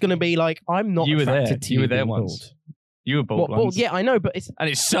 I'm just going to be like, I'm not attracted to you. You were there once. Bald. You were bald once. Well, yeah, I know, but it's... And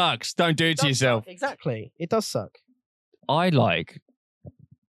it sucks. Don't do it to yourself. Exactly. It does suck. I like...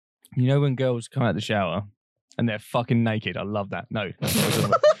 You know when girls come out of the shower and they're fucking naked? I love that. No.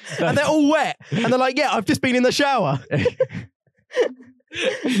 And they're all wet. And they're like, yeah, I've just been in the shower. When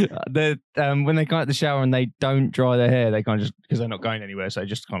they come out of the shower and they don't dry their hair, they kind of just, because they're not going anywhere, so they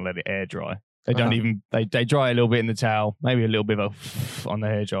just kind of let it air dry. They don't even, they dry a little bit in the towel, maybe a little bit of on the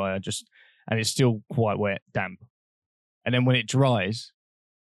hair dryer, and it's still quite wet, damp. And then when it dries,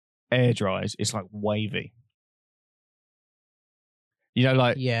 air dries, it's like wavy. You know,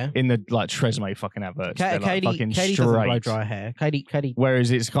 like in the like Tresemme fucking adverts, they're like fucking Katie straight. doesn't blow dry hair. Katie.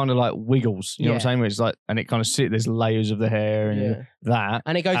 Whereas it's kind of like wiggles. You know what I'm saying? Where it's like, and it kind of there's layers of the hair and that,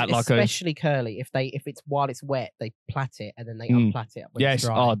 and it goes especially curly. If it's while it's wet, they plait it and then they unplait it when it's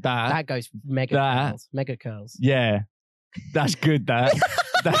dry. That goes mega curls. Yeah, that's good. That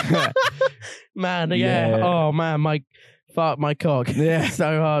man, Oh man, my cock. Yeah,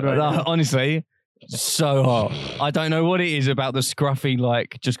 so hard right now. Honestly. So hot. I don't know what it is about the scruffy,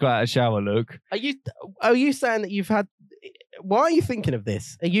 like just got out of shower look. Are you saying that you've had? Why are you thinking of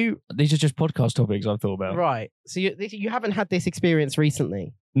this? These are just podcast topics I've thought about. Right. So you haven't had this experience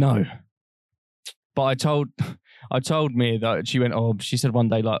recently? No. But I told Mia that she went. Oh, she said one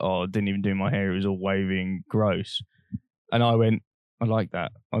day like, oh, I didn't even do my hair. It was all wavy and gross. And I went, I like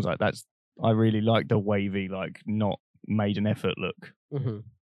that. I was like, I really like the wavy, like not made an effort look. Mm-hmm.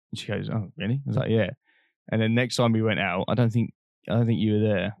 And she goes, oh, really? I was like, yeah. And then next time we went out, I don't think you were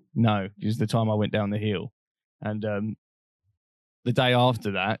there. No, it was the time I went down the hill. And the day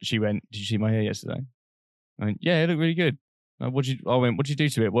after that, she went, did you see my hair yesterday? I went, yeah, it looked really good. I went, what'd you do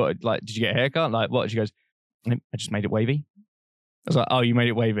to it? What, like, did you get a haircut? Like, what? She goes, I just made it wavy. I was like, oh, you made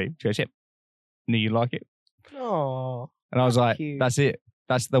it wavy? She goes, yep. Knew you like it. Oh. And I was like, cute. That's it.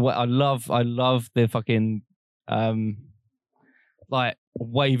 That's the way. I love the fucking like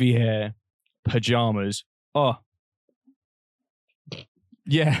wavy hair, pajamas. Oh,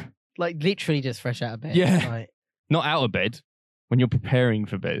 yeah. Like literally just fresh out of bed. Yeah. Like, not out of bed. When you're preparing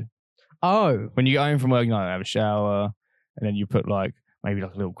for bed. oh. When you go home from work, you have a shower, and then you put maybe a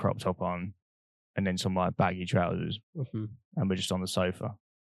little crop top on, and then some baggy trousers, and we're just on the sofa.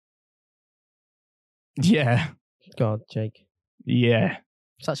 Yeah. God, Jake. Yeah.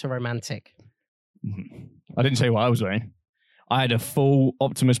 Such a romantic. I didn't say what I was wearing. I had a full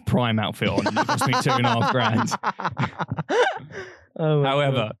Optimus Prime outfit on. It cost me $2,500.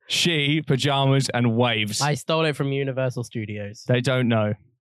 However, she, pajamas and waves. I stole it from Universal Studios. They don't know.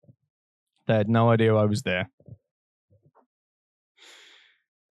 They had no idea I was there.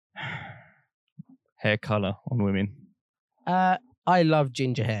 Hair colour on women. I love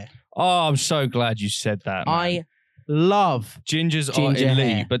ginger hair. Oh, I'm so glad you said that, man. I love gingers are elite,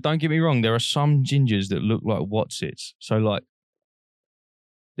 hair. But don't get me wrong, there are some gingers that look like Watsits. So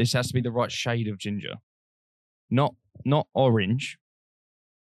this has to be the right shade of ginger. Not orange.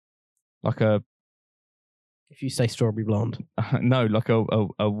 If you say strawberry blonde. No,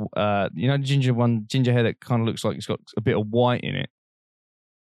 the ginger hair that kind of looks like it's got a bit of white in it.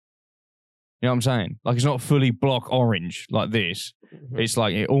 You know what I'm saying? It's not fully block orange like this. It's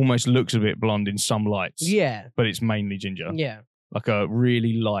it almost looks a bit blonde in some lights. Yeah. But it's mainly ginger. Yeah. Like a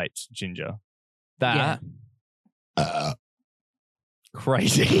really light ginger. That. Yeah.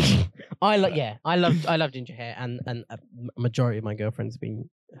 Crazy. I love ginger hair, and a majority of my girlfriends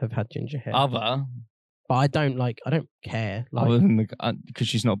have had ginger hair. But I don't care. Other than because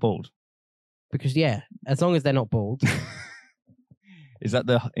she's not bald. Because as long as they're not bald. Is that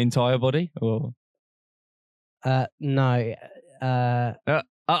the entire body or? No. But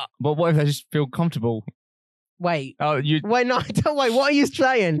what if they just feel comfortable? Wait. Oh, Wait, no, don't wait. What are you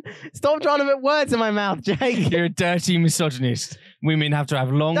saying? Stop trying to put words in my mouth, Jake. You're a dirty misogynist. Women have to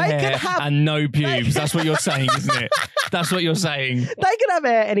have long hair and no pubes. That's what you're saying, isn't it? That's what you're saying. They can have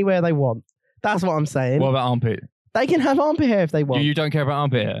hair anywhere they want. That's what I'm saying. What about armpit? They can have armpit hair if they want. You don't care about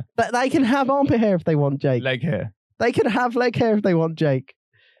armpit hair? They can have armpit hair if they want, Jake. Leg hair? They can have leg hair if they want, Jake.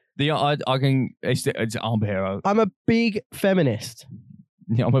 It's armpit hair. I'm a big feminist.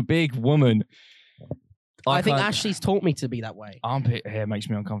 Yeah, I'm a big woman. I think Ashley's taught me to be that way. Armpit hair makes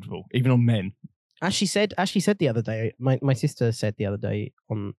me uncomfortable, even on men. Ashley said the other day. My sister said the other day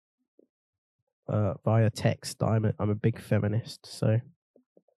on via text that I'm a big feminist. So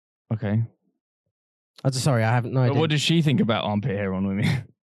okay. I'm sorry, I haven't no idea. What does she think about armpit hair on women?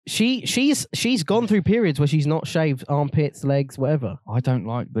 She's gone through periods where she's not shaved armpits, legs, whatever. I don't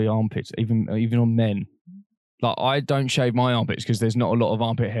like the armpits, even on men. I don't shave my armpits because there's not a lot of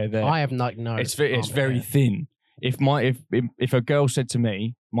armpit hair there. I have no. It's very thin. If a girl said to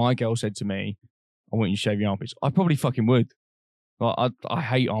me, my girl said to me, I want you to shave your armpits, I probably fucking would. I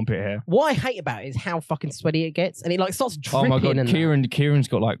hate armpit hair. What I hate about it is how fucking sweaty it gets, and it starts dripping. Oh my god, Kieran's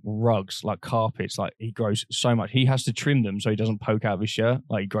got rugs, carpets. He grows so much. He has to trim them so he doesn't poke out of his shirt.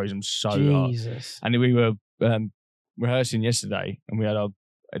 He grows them so hard. Jesus. And we were rehearsing yesterday, and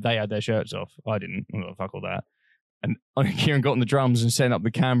they had their shirts off. I didn't. Fuck all that. And Kieran got on the drums and set up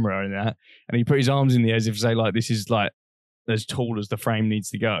the camera and that, and he put his arms in the air as if to say this is as tall as the frame needs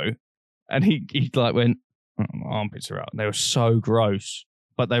to go. And he went, oh, my armpits are out. And they were so gross,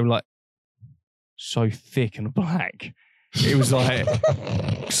 but they were so thick and black. It was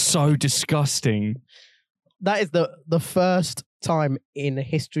so disgusting. That is the first time in the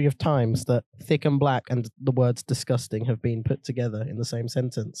history of times that thick and black and the words disgusting have been put together in the same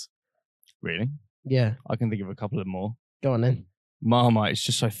sentence. Really? Yeah. I can think of a couple of more. Go on then. Marmite is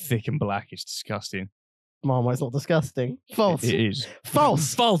just so thick and black, it's disgusting. Marmite's not disgusting. False. It is.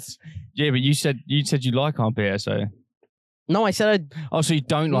 False. False. Yeah, but you said you like armpit hair, so. No, I said so you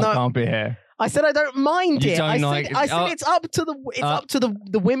don't like armpit hair? I said I don't mind it. I said it's up to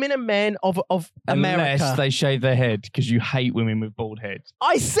the women and men of America. Unless they shave their head, because you hate women with bald heads.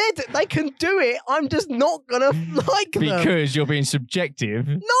 I said they can do it. I'm just not gonna like them. Because you're being subjective.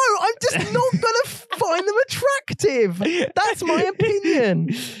 No, I'm just not gonna find them attractive. That's my opinion.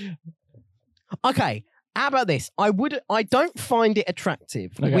 Okay, how about this? I don't find it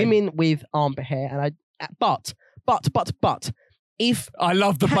attractive. Okay. Women with armpit hair, and but. If I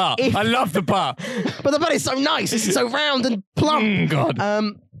love the butt. I love the butt. But the butt is so nice. It's so round and plump. God.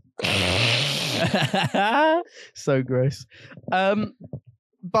 So gross. But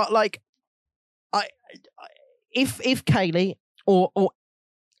if Kaylee or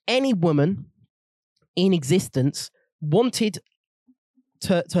any woman in existence wanted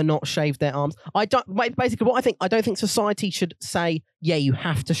to not shave their arms, I don't think society should say, yeah, you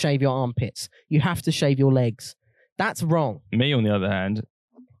have to shave your armpits. You have to shave your legs. That's wrong. Me, on the other hand,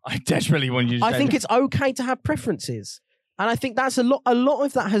 I desperately want you to I think it's okay to have preferences. And I think that's a lot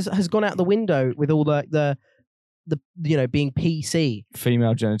of that has gone out the window with all the being PC.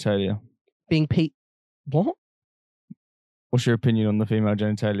 Female genitalia. Being what? What's your opinion on the female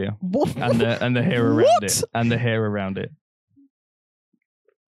genitalia? What? And the hair around it. And the hair around it.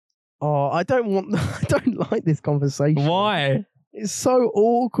 Oh, I don't like this conversation. Why? It's so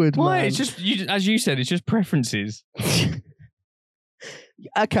awkward. Why? Man. It's just as you said, it's just preferences.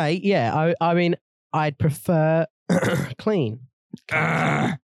 Okay, yeah. I mean, I'd prefer clean.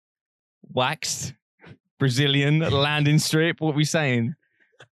 Waxed. Brazilian landing strip. What are we saying?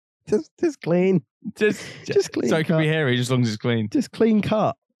 Just clean. Just clean. So it can be hairy as long as it's clean. Just clean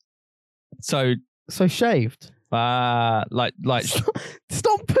cut. So shaved. Like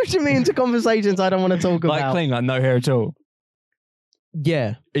Stop pushing me into conversations I don't want to talk about. Like clean, like no hair at all.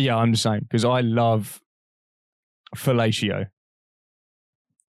 Yeah. Yeah, I'm the same because I love fellatio.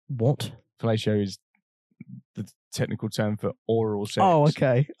 What? Fellatio is the technical term for oral sex. Oh,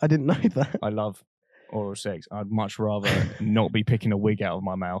 okay. I didn't know that. I love oral sex. I'd much rather not be picking a wig out of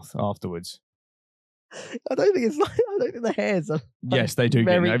my mouth afterwards. I don't think the hairs are. Yes, they do.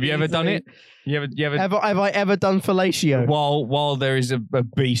 Have you ever done it? You ever? Have I ever done fellatio? While there is a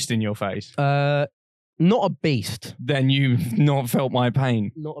beast in your face. Not a beast. Then you've not felt my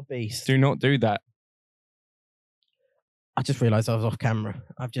pain. Not a beast. Do not do that. I just realised I was off camera.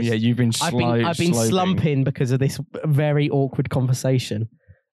 You've been I've been slumping because of this very awkward conversation.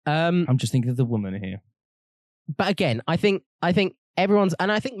 I'm just thinking of the woman here. But again, I think everyone's,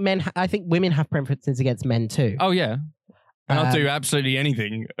 and I think women have preferences against men too. Oh yeah, and I'll do absolutely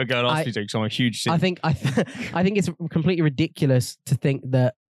anything a girl asks me to because I'm a huge simp. I think it's completely ridiculous to think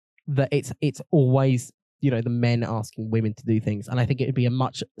that it's always the men asking women to do things, and I think it would be a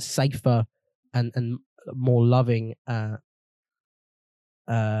much safer and more loving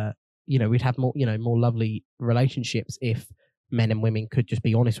we'd have more lovely relationships if men and women could just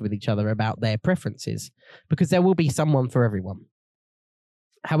be honest with each other about their preferences, because there will be someone for everyone.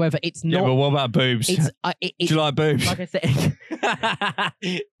 However, it's not. Yeah, but what about boobs? Do you like boobs? Like I said,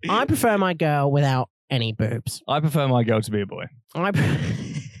 I prefer my girl without any boobs. I prefer my girl to be a boy.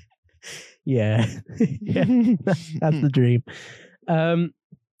 Yeah, that's the dream.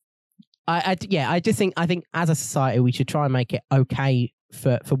 I think as a society we should try and make it okay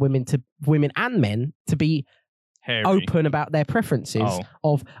for women and men to be hairy. Open about their preferences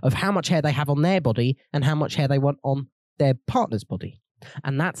of how much hair they have on their body and how much hair they want on their partner's body.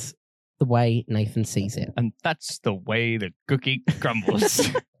 And that's the way Nathan sees it. And that's the way the cookie crumbles.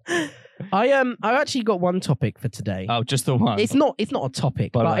 I've actually got one topic for today. Oh, just the one. It's not a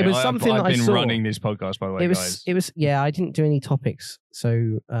topic, but it was something that I saw. I've been running this podcast, by the way, guys. It was I didn't do any topics,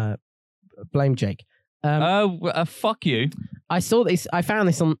 so blame Jake. Fuck you. I saw this. I found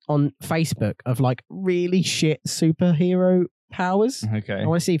this on Facebook of like really shit superhero powers. Okay. I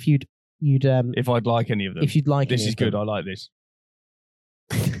want to see if you'd if I'd like any of them. If you'd like this is good. I like this.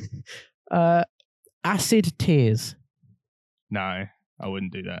 Acid tears. No, I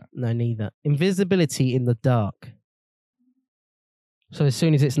wouldn't do that. No, neither. Invisibility in the dark. So as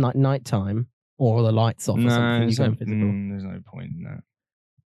soon as it's nighttime or the lights off or something, you go invisible. There's no point in that.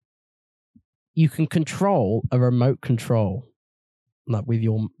 You can control a remote control, like with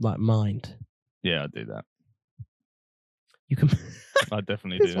your mind. Yeah, I'd do that. You can. I'd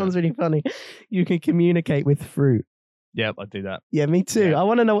definitely do that. This one's really funny. You can communicate with fruit. Yep, I'd do that. Yeah, me too. Yeah. I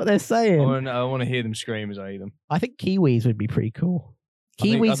want to know what they're saying. I want to hear them scream as I eat them. I think kiwis would be pretty cool.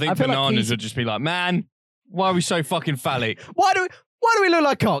 Kiwis. I think bananas would just be like, man, why are we so fucking phallic? Why do we look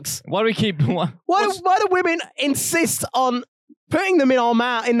like cocks? Why do we keep? Why do women insist on putting them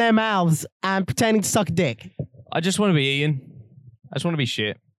in their mouths and pretending to suck a dick? I just want to be eaten. I just want to be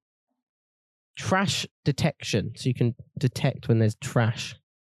shit. Trash detection, so you can detect when there's trash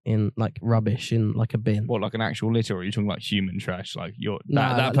in like rubbish in like a bin. What, like an actual litter, or are you talking about human trash? Like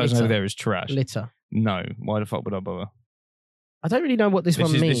that person over there is trash. Litter. No, why the fuck would I bother? I don't really know what this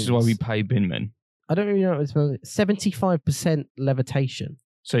one means. This is why we pay bin men. I don't really know what this means. 75% levitation.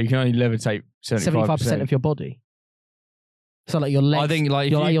 So you can only levitate 75% of your body. So like your legs. I think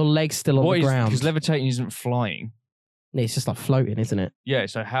like your legs still on the ground. Because levitating isn't flying. It's just like floating, isn't it? Yeah.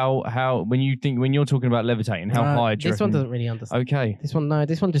 So how when you're talking about levitating, how high do you reckon? This one doesn't really understand. Okay. This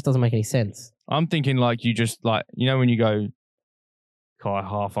one just doesn't make any sense. I'm thinking like you just like when you go, I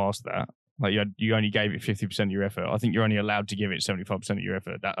half-assed that. Like you only gave it 50% of your effort. I think you're only allowed to give it 75% of your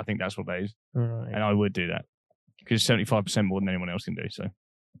effort. I think that's what that is. Right. And I would do that because 75% more than anyone else can do. So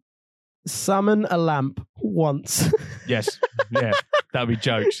summon a lamp once. Yes. Yeah. That'd be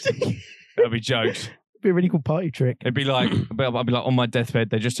jokes. That'd be jokes. It'd be a really cool party trick. It'd be like I'd be like on my deathbed.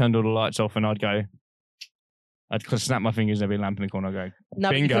 They just turned all the lights off, and I'd go, I'd snap my fingers and there'd be a lamp in the corner. I go,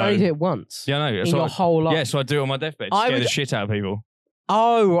 no, bingo. you can only do it once. Yeah, I know. In your whole life. Yeah, so I do it on my deathbed. Scare the shit out of people.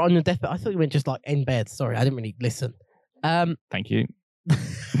 Oh, on your deathbed. I thought you meant just like in bed. Sorry, I didn't really listen. Thank you.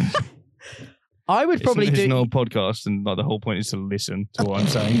 I would probably do. It's not a podcast, and like the whole point is to listen to what I'm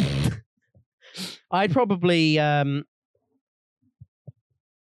saying. I'd probably.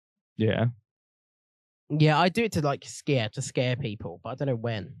 Yeah. Yeah, I do it to like scare people, but I don't know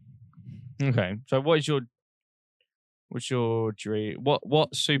when. Okay, so what's your dream?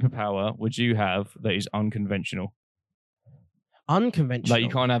 What superpower would you have that is unconventional? Unconventional. Like you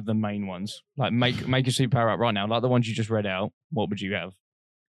can't have the main ones. Like make a superpower up right now, like the ones you just read out. What would you have?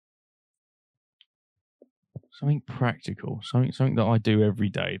 Something practical, something that I do every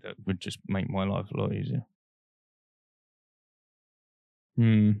day that would just make my life a lot easier.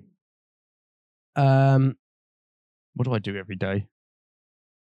 What do I do every day?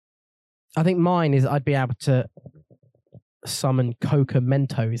 I think mine is I'd be able to summon Coca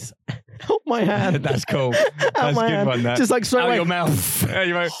Mentos out my hand. That's cool. That's a good hand. one. That just like straight out away. your mouth. Out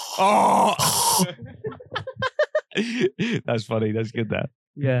your mouth. Oh, that's funny. That's good. That.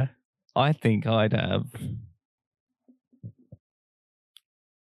 Yeah. I think I'd have.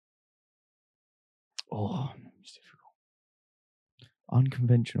 Oh, it's difficult.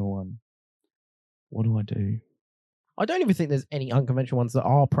 Unconventional one. What do I do? I don't even think there's any unconventional ones that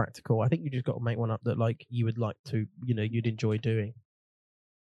are practical. I think you just got to make one up that like you would like to, you'd enjoy doing.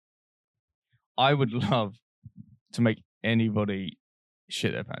 I would love to make anybody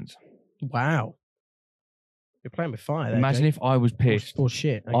shit their pants. Wow. You're playing with fire there, Imagine Jake. if I was pissed. Or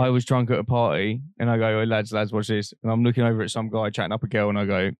shit. Okay. I was drunk at a party and I go, "Oh, lads, watch this." And I'm looking over at some guy chatting up a girl and I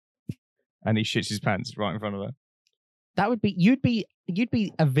go, and he shits his pants right in front of her. That would be, you'd be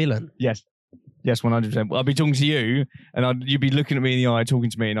a villain. Yes. Yes, 100%. I'd be talking to you and you'd be looking at me in the eye,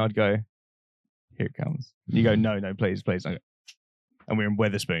 talking to me, and I'd go, "Here it comes." You go, no, please. I go, and we're in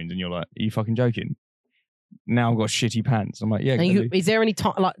Weatherspoons and you're like, "Are you fucking joking? Now I've got shitty pants." I'm like, "Yeah." And is there any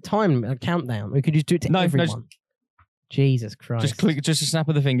time countdown? We could just do it to everyone. No, Jesus Christ. Just click, just a snap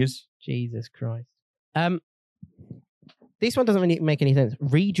of the fingers. Jesus Christ. This one doesn't really make any sense.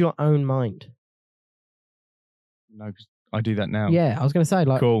 Read your own mind. No, because I do that now. Yeah, I was going to say,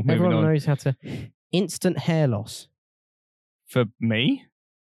 like, cool, everyone knows how to. Instant hair loss. For me?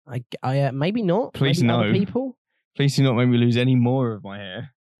 I maybe not. Please maybe no. Other people. Please do not make me lose any more of my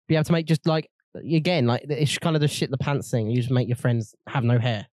hair. Be able to make just like, again, like, it's kind of the shit the pants thing. You just make your friends have no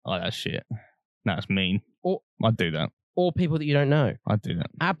hair. Oh, that's shit. That's mean. I'd do that. Or people that you don't know. I'd do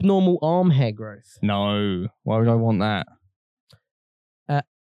that. Abnormal arm hair growth. No. Why would I want that?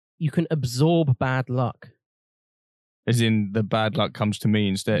 You can absorb bad luck. As in the bad luck comes to me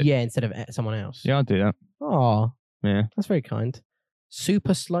instead? Yeah, instead of someone else. Yeah, I'd do that. Oh. Yeah. That's very kind.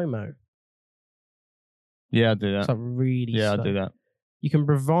 Super slow-mo. Yeah, I'd do that. It's like really slow. I'd do that. You can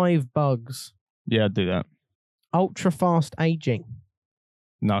revive bugs. Yeah, I'd do that. Ultra fast aging.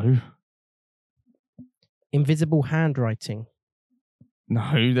 No. Invisible handwriting.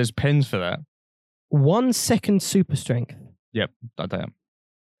 No, there's pens for that. 1 second super strength. Yep, I'd do that.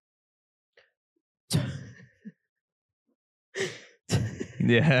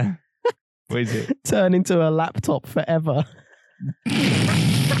 Yeah. What is it? Turn into a laptop forever.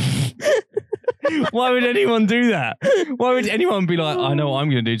 Why would anyone do that? Why would anyone be like, "I know what I'm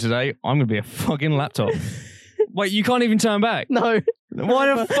going to do today. I'm going to be a fucking laptop." Wait, you can't even turn back? No.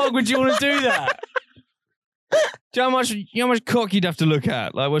 Why the fuck would you want to do that? Do you know how much cock you'd have to look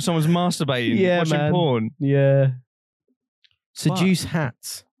at? Like when someone's masturbating, watching porn. Yeah. Seduce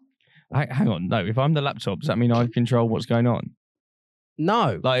hats. Hang on, no. If I'm the laptop, does that mean I control what's going on?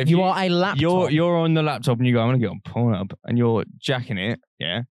 No. Like if you are a laptop. You're on the laptop and you go, "I'm gonna get on Pornhub," and you're jacking it,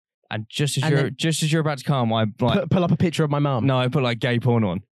 yeah. And just as you're about to come, I like pull up a picture of my mum. No, I put like gay porn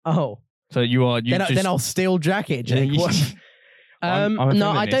on. Oh. So you are. Then I'll still jack it, Jake. I'm no,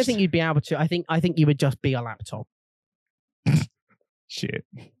 I don't think you'd be able to. I think you would just be a laptop. Shit.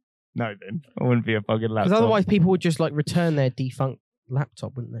 No, then I wouldn't be a fucking laptop. Because otherwise, people would just like return their defunct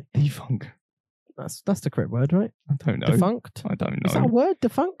laptop, wouldn't they? Defunct. That's the correct word, right? I don't know. Defunct. I don't know. Is that a word?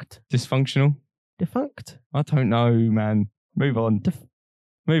 Defunct. Dysfunctional. Defunct. I don't know, man. Move on.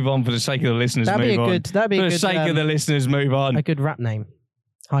 Move on for the sake of the listeners. That'd be a good. For the sake of the listeners, move on. A good rap name.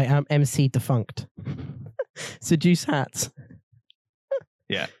 Hi, I'm MC Defunct. Seduce hats.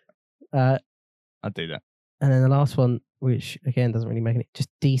 Yeah. I'd do that. And then the last one, which again doesn't really make any, just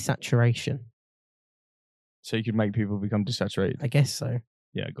desaturation. So you could make people become desaturated. I guess so.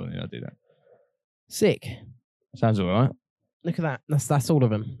 Yeah, go on. I'll do that. Sick. Sounds all right. Look at that. That's all of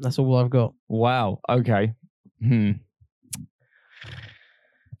them. That's all I've got. Wow. Okay.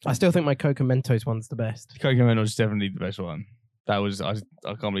 I still think my Coca Mentos one's the best. Coca Mentos is definitely the best one. That was I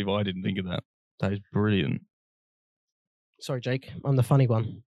can't believe I didn't think of that. That is brilliant. Sorry, Jake. I'm the funny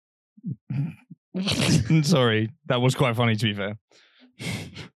one. Sorry, that was quite funny to be fair.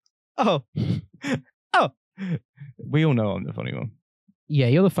 Oh. We all know I'm the funny one. Yeah,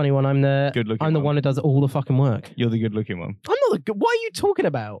 you're the funny one. I'm the good-looking I'm the one who does all the fucking work. You're the good-looking one. I'm not the good. What are you talking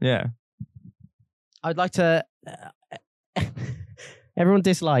about? Yeah. I'd like to. Everyone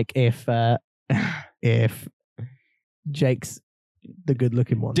dislike if Jake's the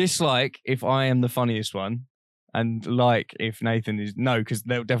good-looking one. Dislike if I am the funniest one, and like if Nathan is because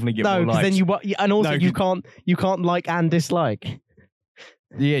they'll definitely get more likes. No, because then and also you can't like and dislike.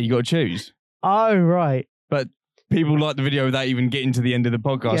 Yeah, you got to choose. Oh right, but people like the video without even getting to the end of the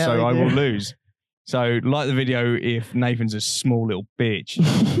podcast, yeah, so I will lose. So like the video if Nathan's a small little bitch,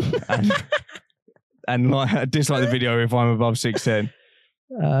 and like dislike the video if I'm above 6'10".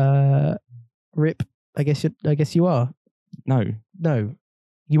 Rip. I guess you are. No,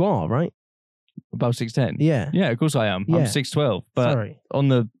 you are right. Above 6'10". Yeah, of course I am. Yeah. I'm 6'12". But sorry, on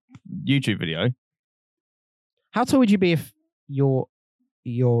the YouTube video, how tall would you be if your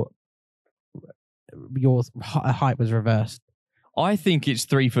height was reversed? I think it's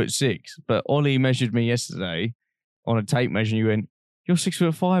 3'6", but Ollie measured me yesterday on a tape measure and you went, "You're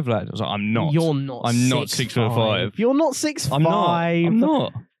 6'5", lad." I was like, "I'm not. You're not. I'm not 6'5". You're not 6'5". I'm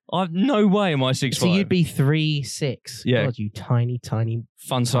not. I've no way am I 6'5". So you'd be 3'6". Yeah. God, you tiny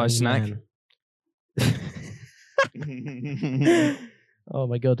fun size snack. Oh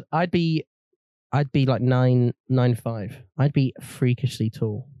my god. I'd be like 9'5". I'd be freakishly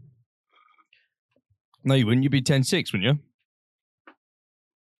tall. No, you wouldn't. You'd be 10'6", wouldn't you?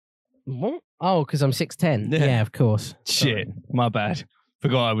 What? Oh, because I'm 6'10". Yeah. Yeah, of course. Shit, my bad.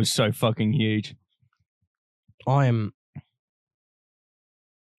 Forgot I was so fucking huge. I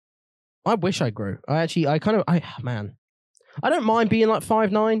wish I grew. I don't mind being like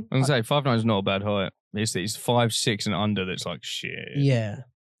 5'9". I'm gonna say 5'9" is not a bad height. It's 5'6" and under that's like shit. Yeah.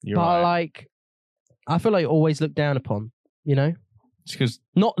 You're but right. like, I feel like always looked down upon, you know? It's because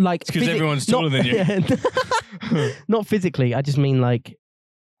not like everyone's taller than you. Not physically. I just mean like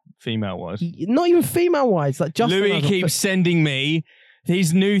female wise. Not even female wise. Like Justin Louis keeps sending me.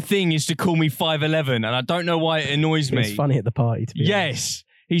 His new thing is to call me 5'11", and I don't know why it annoys me. It's funny at the party. To be honest.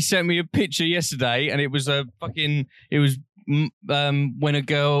 He sent me a picture yesterday, and it was when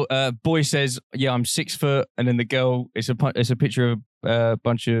a boy says, "Yeah, I'm 6 foot," and then the girl, it's a picture of a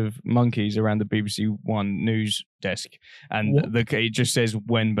bunch of monkeys around the BBC One news desk, and it just says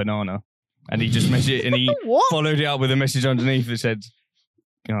 "when banana," and he just messaged and he followed it up with a message underneath that said,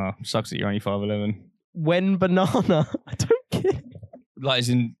 "Oh, sucks that you're only 5'11". When banana, I don't get it. Like as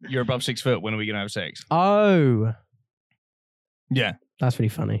in you're above 6 foot. When are we gonna have sex? Oh, yeah, that's really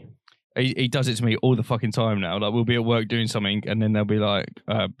funny. He does it to me all the fucking time now. Like we'll be at work doing something, and then they'll be like,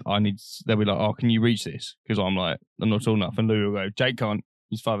 they'll be like, "Oh, can you reach this?" Because I'm like, I'm not tall enough, and Lou will go, "Jake can't.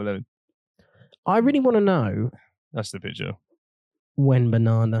 He's 5'11". I really want to know. That's the picture. When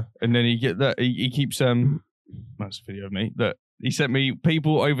banana, and then he keeps that's a video of me that he sent me.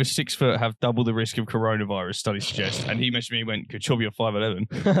 People over 6 foot have double the risk of coronavirus, studies suggest. And he messaged me and went, "Good job, you're 5'11".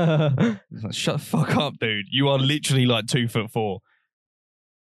 Like, shut the fuck up, dude. You are literally like 2'4".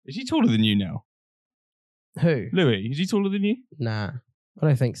 Is he taller than you now? Who? Louis, is he taller than you? Nah, I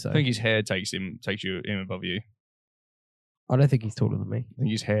don't think so. I think his hair takes him above you. I don't think he's taller than me. I think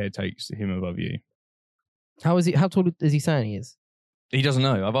his hair takes him above you. How tall is he saying he is? He doesn't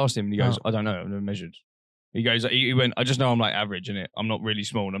know. I've asked him and he goes, "I don't know. I've never measured." He goes, he went, "I just know I'm like average in it. I'm not really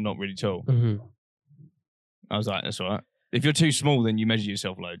small and I'm not really tall." Mm-hmm. I was like, "That's all right. If you're too small, then you measure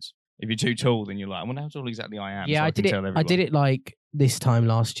yourself loads. If you're too tall, then you're like, I wonder how tall exactly I am." Yeah, so I did it like this time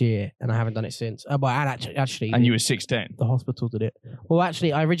last year, and I haven't done it since. But actually, and you were 6'10". The hospital did it. Well,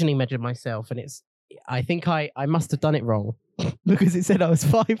 actually, I originally measured myself, and I think I must have done it wrong because it said I was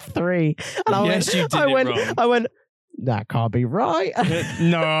 5'3", and I went. That can't be right.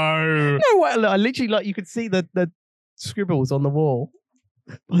 No. No way. Look, I literally you could see the scribbles on the wall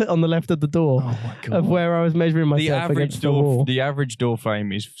on the left of the door of where I was measuring myself against the wall. The average door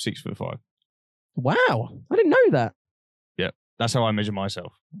frame is 6'5". Wow, I didn't know that. Yeah, that's how I measure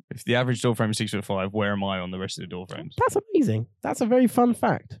myself. If the average door frame is 6'5", where am I on the rest of the door frames? That's amazing. That's a very fun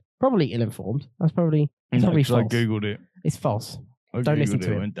fact. Probably ill-informed. That's probably false. I googled it. It's false. Don't listen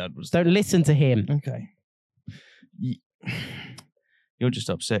to him. Don't listen to him. Okay. You're just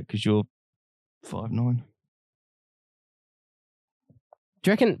upset because you're 5'9". Do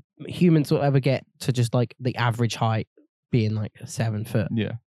you reckon humans will ever get to just like the average height being like 7 foot?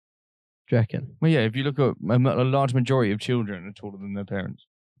 Yeah. Do you reckon? Well, yeah. If you look at a large majority of children are taller than their parents.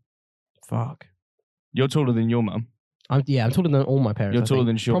 Fuck. You're taller than your mum. I'm taller than all my parents. You're taller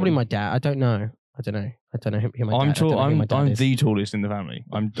than Sean. Probably my dad. I don't know who my I'm dad. tall. I'm is. the tallest in the family.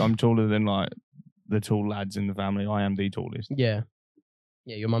 I'm taller than like the tall lads in the family. I am the tallest. Yeah.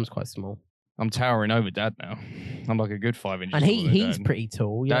 Yeah, your mum's quite small. I'm towering over Dad now. I'm like a good 5 inches. And he's pretty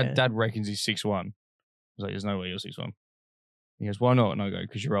tall. Yeah. Dad reckons he's 6'1". I was like, there's no way you're 6'1". He goes, why not? And I go,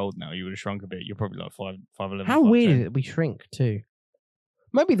 because you're old now. You would have shrunk a bit. You're probably like 5'11". How weird is it we shrink too?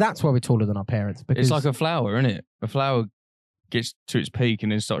 Maybe that's why we're taller than our parents. Because it's like a flower, isn't it? A flower gets to its peak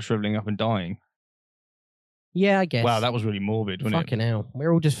and then starts shriveling up and dying. Yeah, I guess. Wow, that was really morbid, wasn't Fucking hell.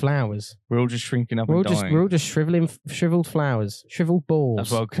 We're all just flowers. We're all just shrinking up and dying. We're all just shriveled flowers. Shriveled balls.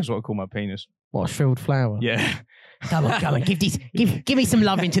 That's what I call my penis. What, a shriveled flower? Yeah. Come on. Give me some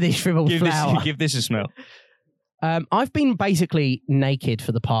love into this shriveled flower. Give this a smell. I've been basically naked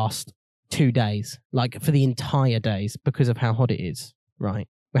for the past 2 days, like for the entire days, because of how hot it is. Right.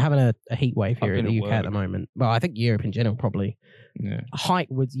 We're having a heat wave here in the UK at the moment. Well, I think Europe in general probably. Yeah.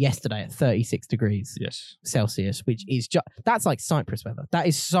 Height was yesterday at 36 degrees Celsius, which is that's like Cyprus weather. That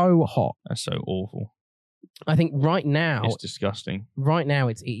is so hot. That's so awful. I think right now it's disgusting. Right now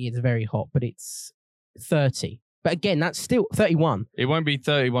it's very hot, but it's 30. But again, that's still 31. It won't be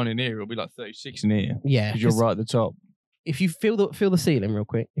 31 in here. It'll be like 36 in here. Yeah, because you're right at the top. If you feel the ceiling real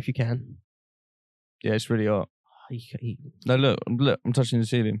quick, if you can. Yeah, it's really hot. No, look, I'm touching the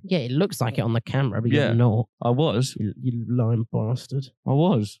ceiling. Yeah, it looks like it on the camera, but you're not. I was. You lying bastard. I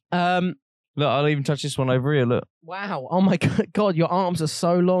was. Look, I'll even touch this one over here, look. Wow. Oh my God, your arms are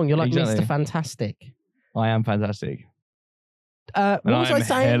so long. You're like Mr. Fantastic. I am fantastic. What was I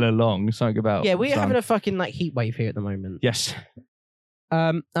saying? Hella long. Something about... Yeah, we're having a fucking like heat wave here at the moment. Yes.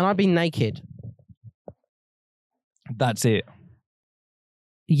 And I've been naked. That's it.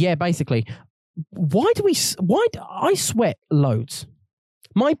 Yeah, basically. Why do I sweat loads?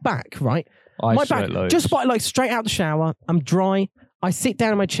 My back, right? My back, loads. Just by like straight out the shower, I'm dry. I sit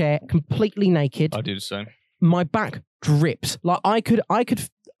down in my chair, completely naked. I do the same. My back drips. Like I could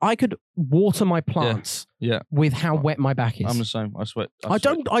water my plants. Yeah. With how wet my back is. I'm the same. I sweat.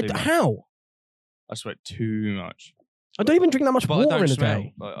 How? I sweat too much. I don't even drink that much water in a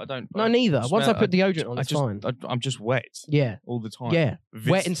day. I don't. No, neither. Once I put deodorant on, it's fine. I'm just wet. Yeah. All the time. Yeah.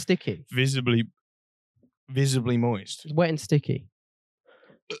 Wet and sticky. Visibly moist. Wet and sticky.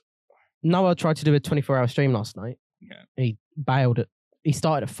 Noah tried to do a 24-hour stream last night. Yeah. He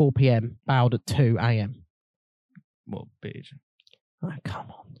started at 4 p.m., bailed at 2 a.m. What bitch? Oh,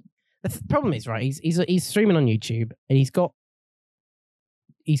 come on. The problem is, right, he's streaming on YouTube and he's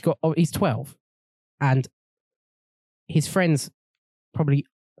 12 and his friends probably,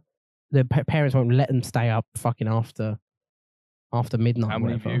 the parents won't let them stay up fucking after midnight. How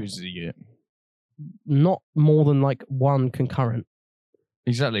many views does he get? Not more than like one concurrent.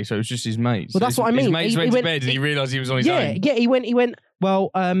 Exactly. So it was just his mates. Well, that's what I mean. His mates went to bed and he realised he was on his own. Yeah, he went.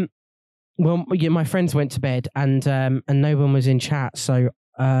 Well, my friends went to bed and no one was in chat, so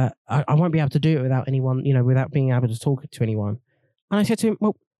I won't be able to do it without anyone, without being able to talk to anyone. And I said to him,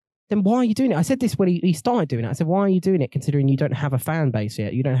 well, then why are you doing it? I said this when he started doing it. I said, why are you doing it considering you don't have a fan base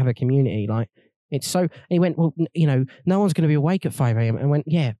yet? You don't have a community. Like, it's so... And he went, well, no one's going to be awake at 5 a.m. And I went,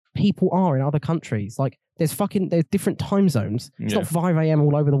 yeah, people are in other countries. Like, there's different time zones. It's not 5 a.m.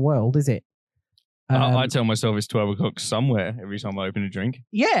 all over the world, is it? I tell myself it's 12 o'clock somewhere every time I open a drink.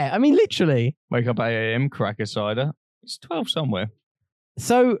 Yeah, I mean, literally. Wake up at 8 a.m., crack a cider. It's 12 somewhere.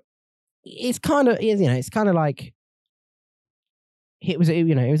 So it's kind of like it was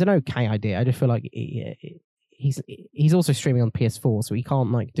an okay idea. I just feel like he's also streaming on PS4, so he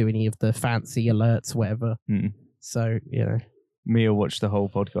can't like do any of the fancy alerts, whatever. So Mia watched the whole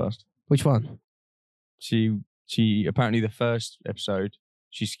podcast. Which one? She apparently the first episode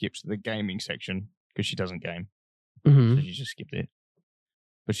she skips the gaming section because she doesn't game, so she just skipped it.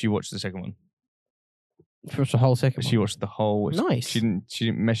 But she watched the second one. She watched the whole second one? She watched the whole... Nice. She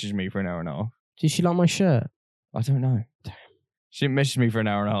didn't message me for an hour and a half. Did she like my shirt? I don't know. She didn't message me for an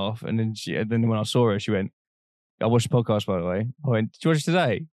hour and a half, and then when I saw her, she went, I watched the podcast, by the way. I went, did you watch it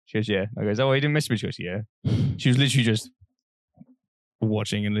today? She goes, yeah. I goes, oh, you didn't message me? She goes, yeah. She was literally just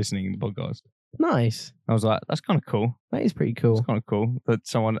watching and listening to the podcast. Nice. I was like, that's kind of cool. That is pretty cool. It's kind of cool that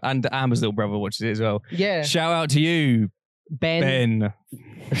someone... And Amber's little brother watches it as well. Yeah. Shout out to you, Ben.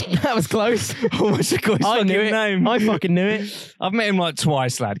 That was close. Almost got his fucking name. I fucking knew it. I've met him like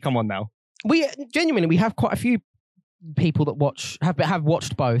twice, lad. Come on now. We have quite a few people that have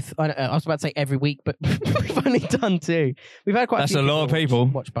watched both. I was about to say every week, but we've only done 2. We've had quite a few. That's a lot of people.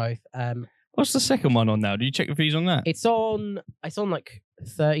 Watch both. What's the second one on now? Do you check the views on that? It's on like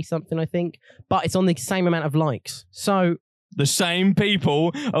 30 something, I think, but it's on the same amount of likes. So The same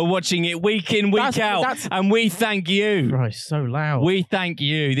people are watching it week in, week out. And we thank you. Right, so loud. We thank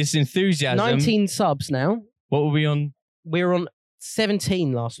you. This enthusiasm. 19 subs now. What were we on? We were on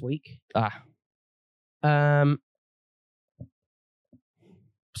 17 last week.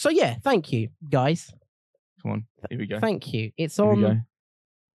 So yeah, thank you, guys. Come on, here we go. Thank you. It's on.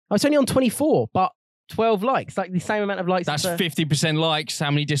 Oh, it's only on 24, but 12 likes, like the same amount of likes. That's 50% likes. How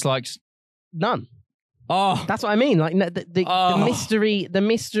many dislikes? None. Oh, that's what I mean. Like the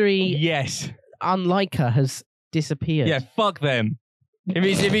mystery. Yes. Unliker has disappeared. Yeah, fuck them.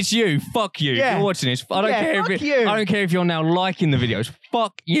 If it's you, fuck you. Yeah. If you're watching this, I don't care if you're now liking the videos.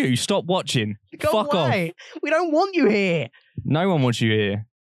 Fuck you. Stop watching. Fuck off. We don't want you here. No one wants you here.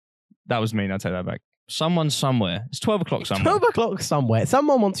 That was mean. I'll take that back. Someone somewhere. It's 12 o'clock somewhere. 12 o'clock somewhere.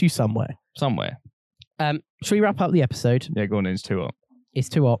 Someone wants you somewhere. Somewhere. Should we wrap up the episode? Yeah, go on. It's too hot. It's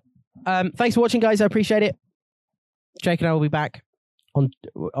too hot. Thanks for watching, guys. I appreciate it. Jake and I will be back on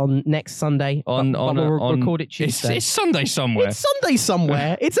next Sunday. We'll record it Tuesday. It's Sunday somewhere. It's Sunday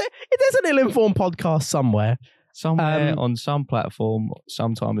somewhere. There's an Illinformed podcast somewhere. Somewhere on some platform,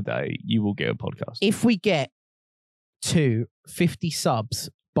 some time of day, you will get a podcast. If we get to 50 subs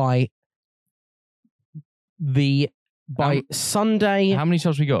by Sunday. How many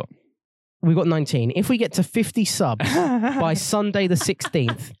subs we got? We've got 19. If we get to 50 subs by Sunday the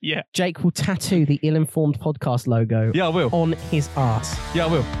 16th, yeah, Jake will tattoo the Illinformed podcast logo on his ass. Yeah, I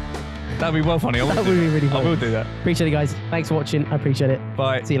will. That'd be well funny. That would be really funny. I will do that. Appreciate it, guys. Thanks for watching. I appreciate it.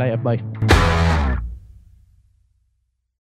 Bye. See you later. Bye.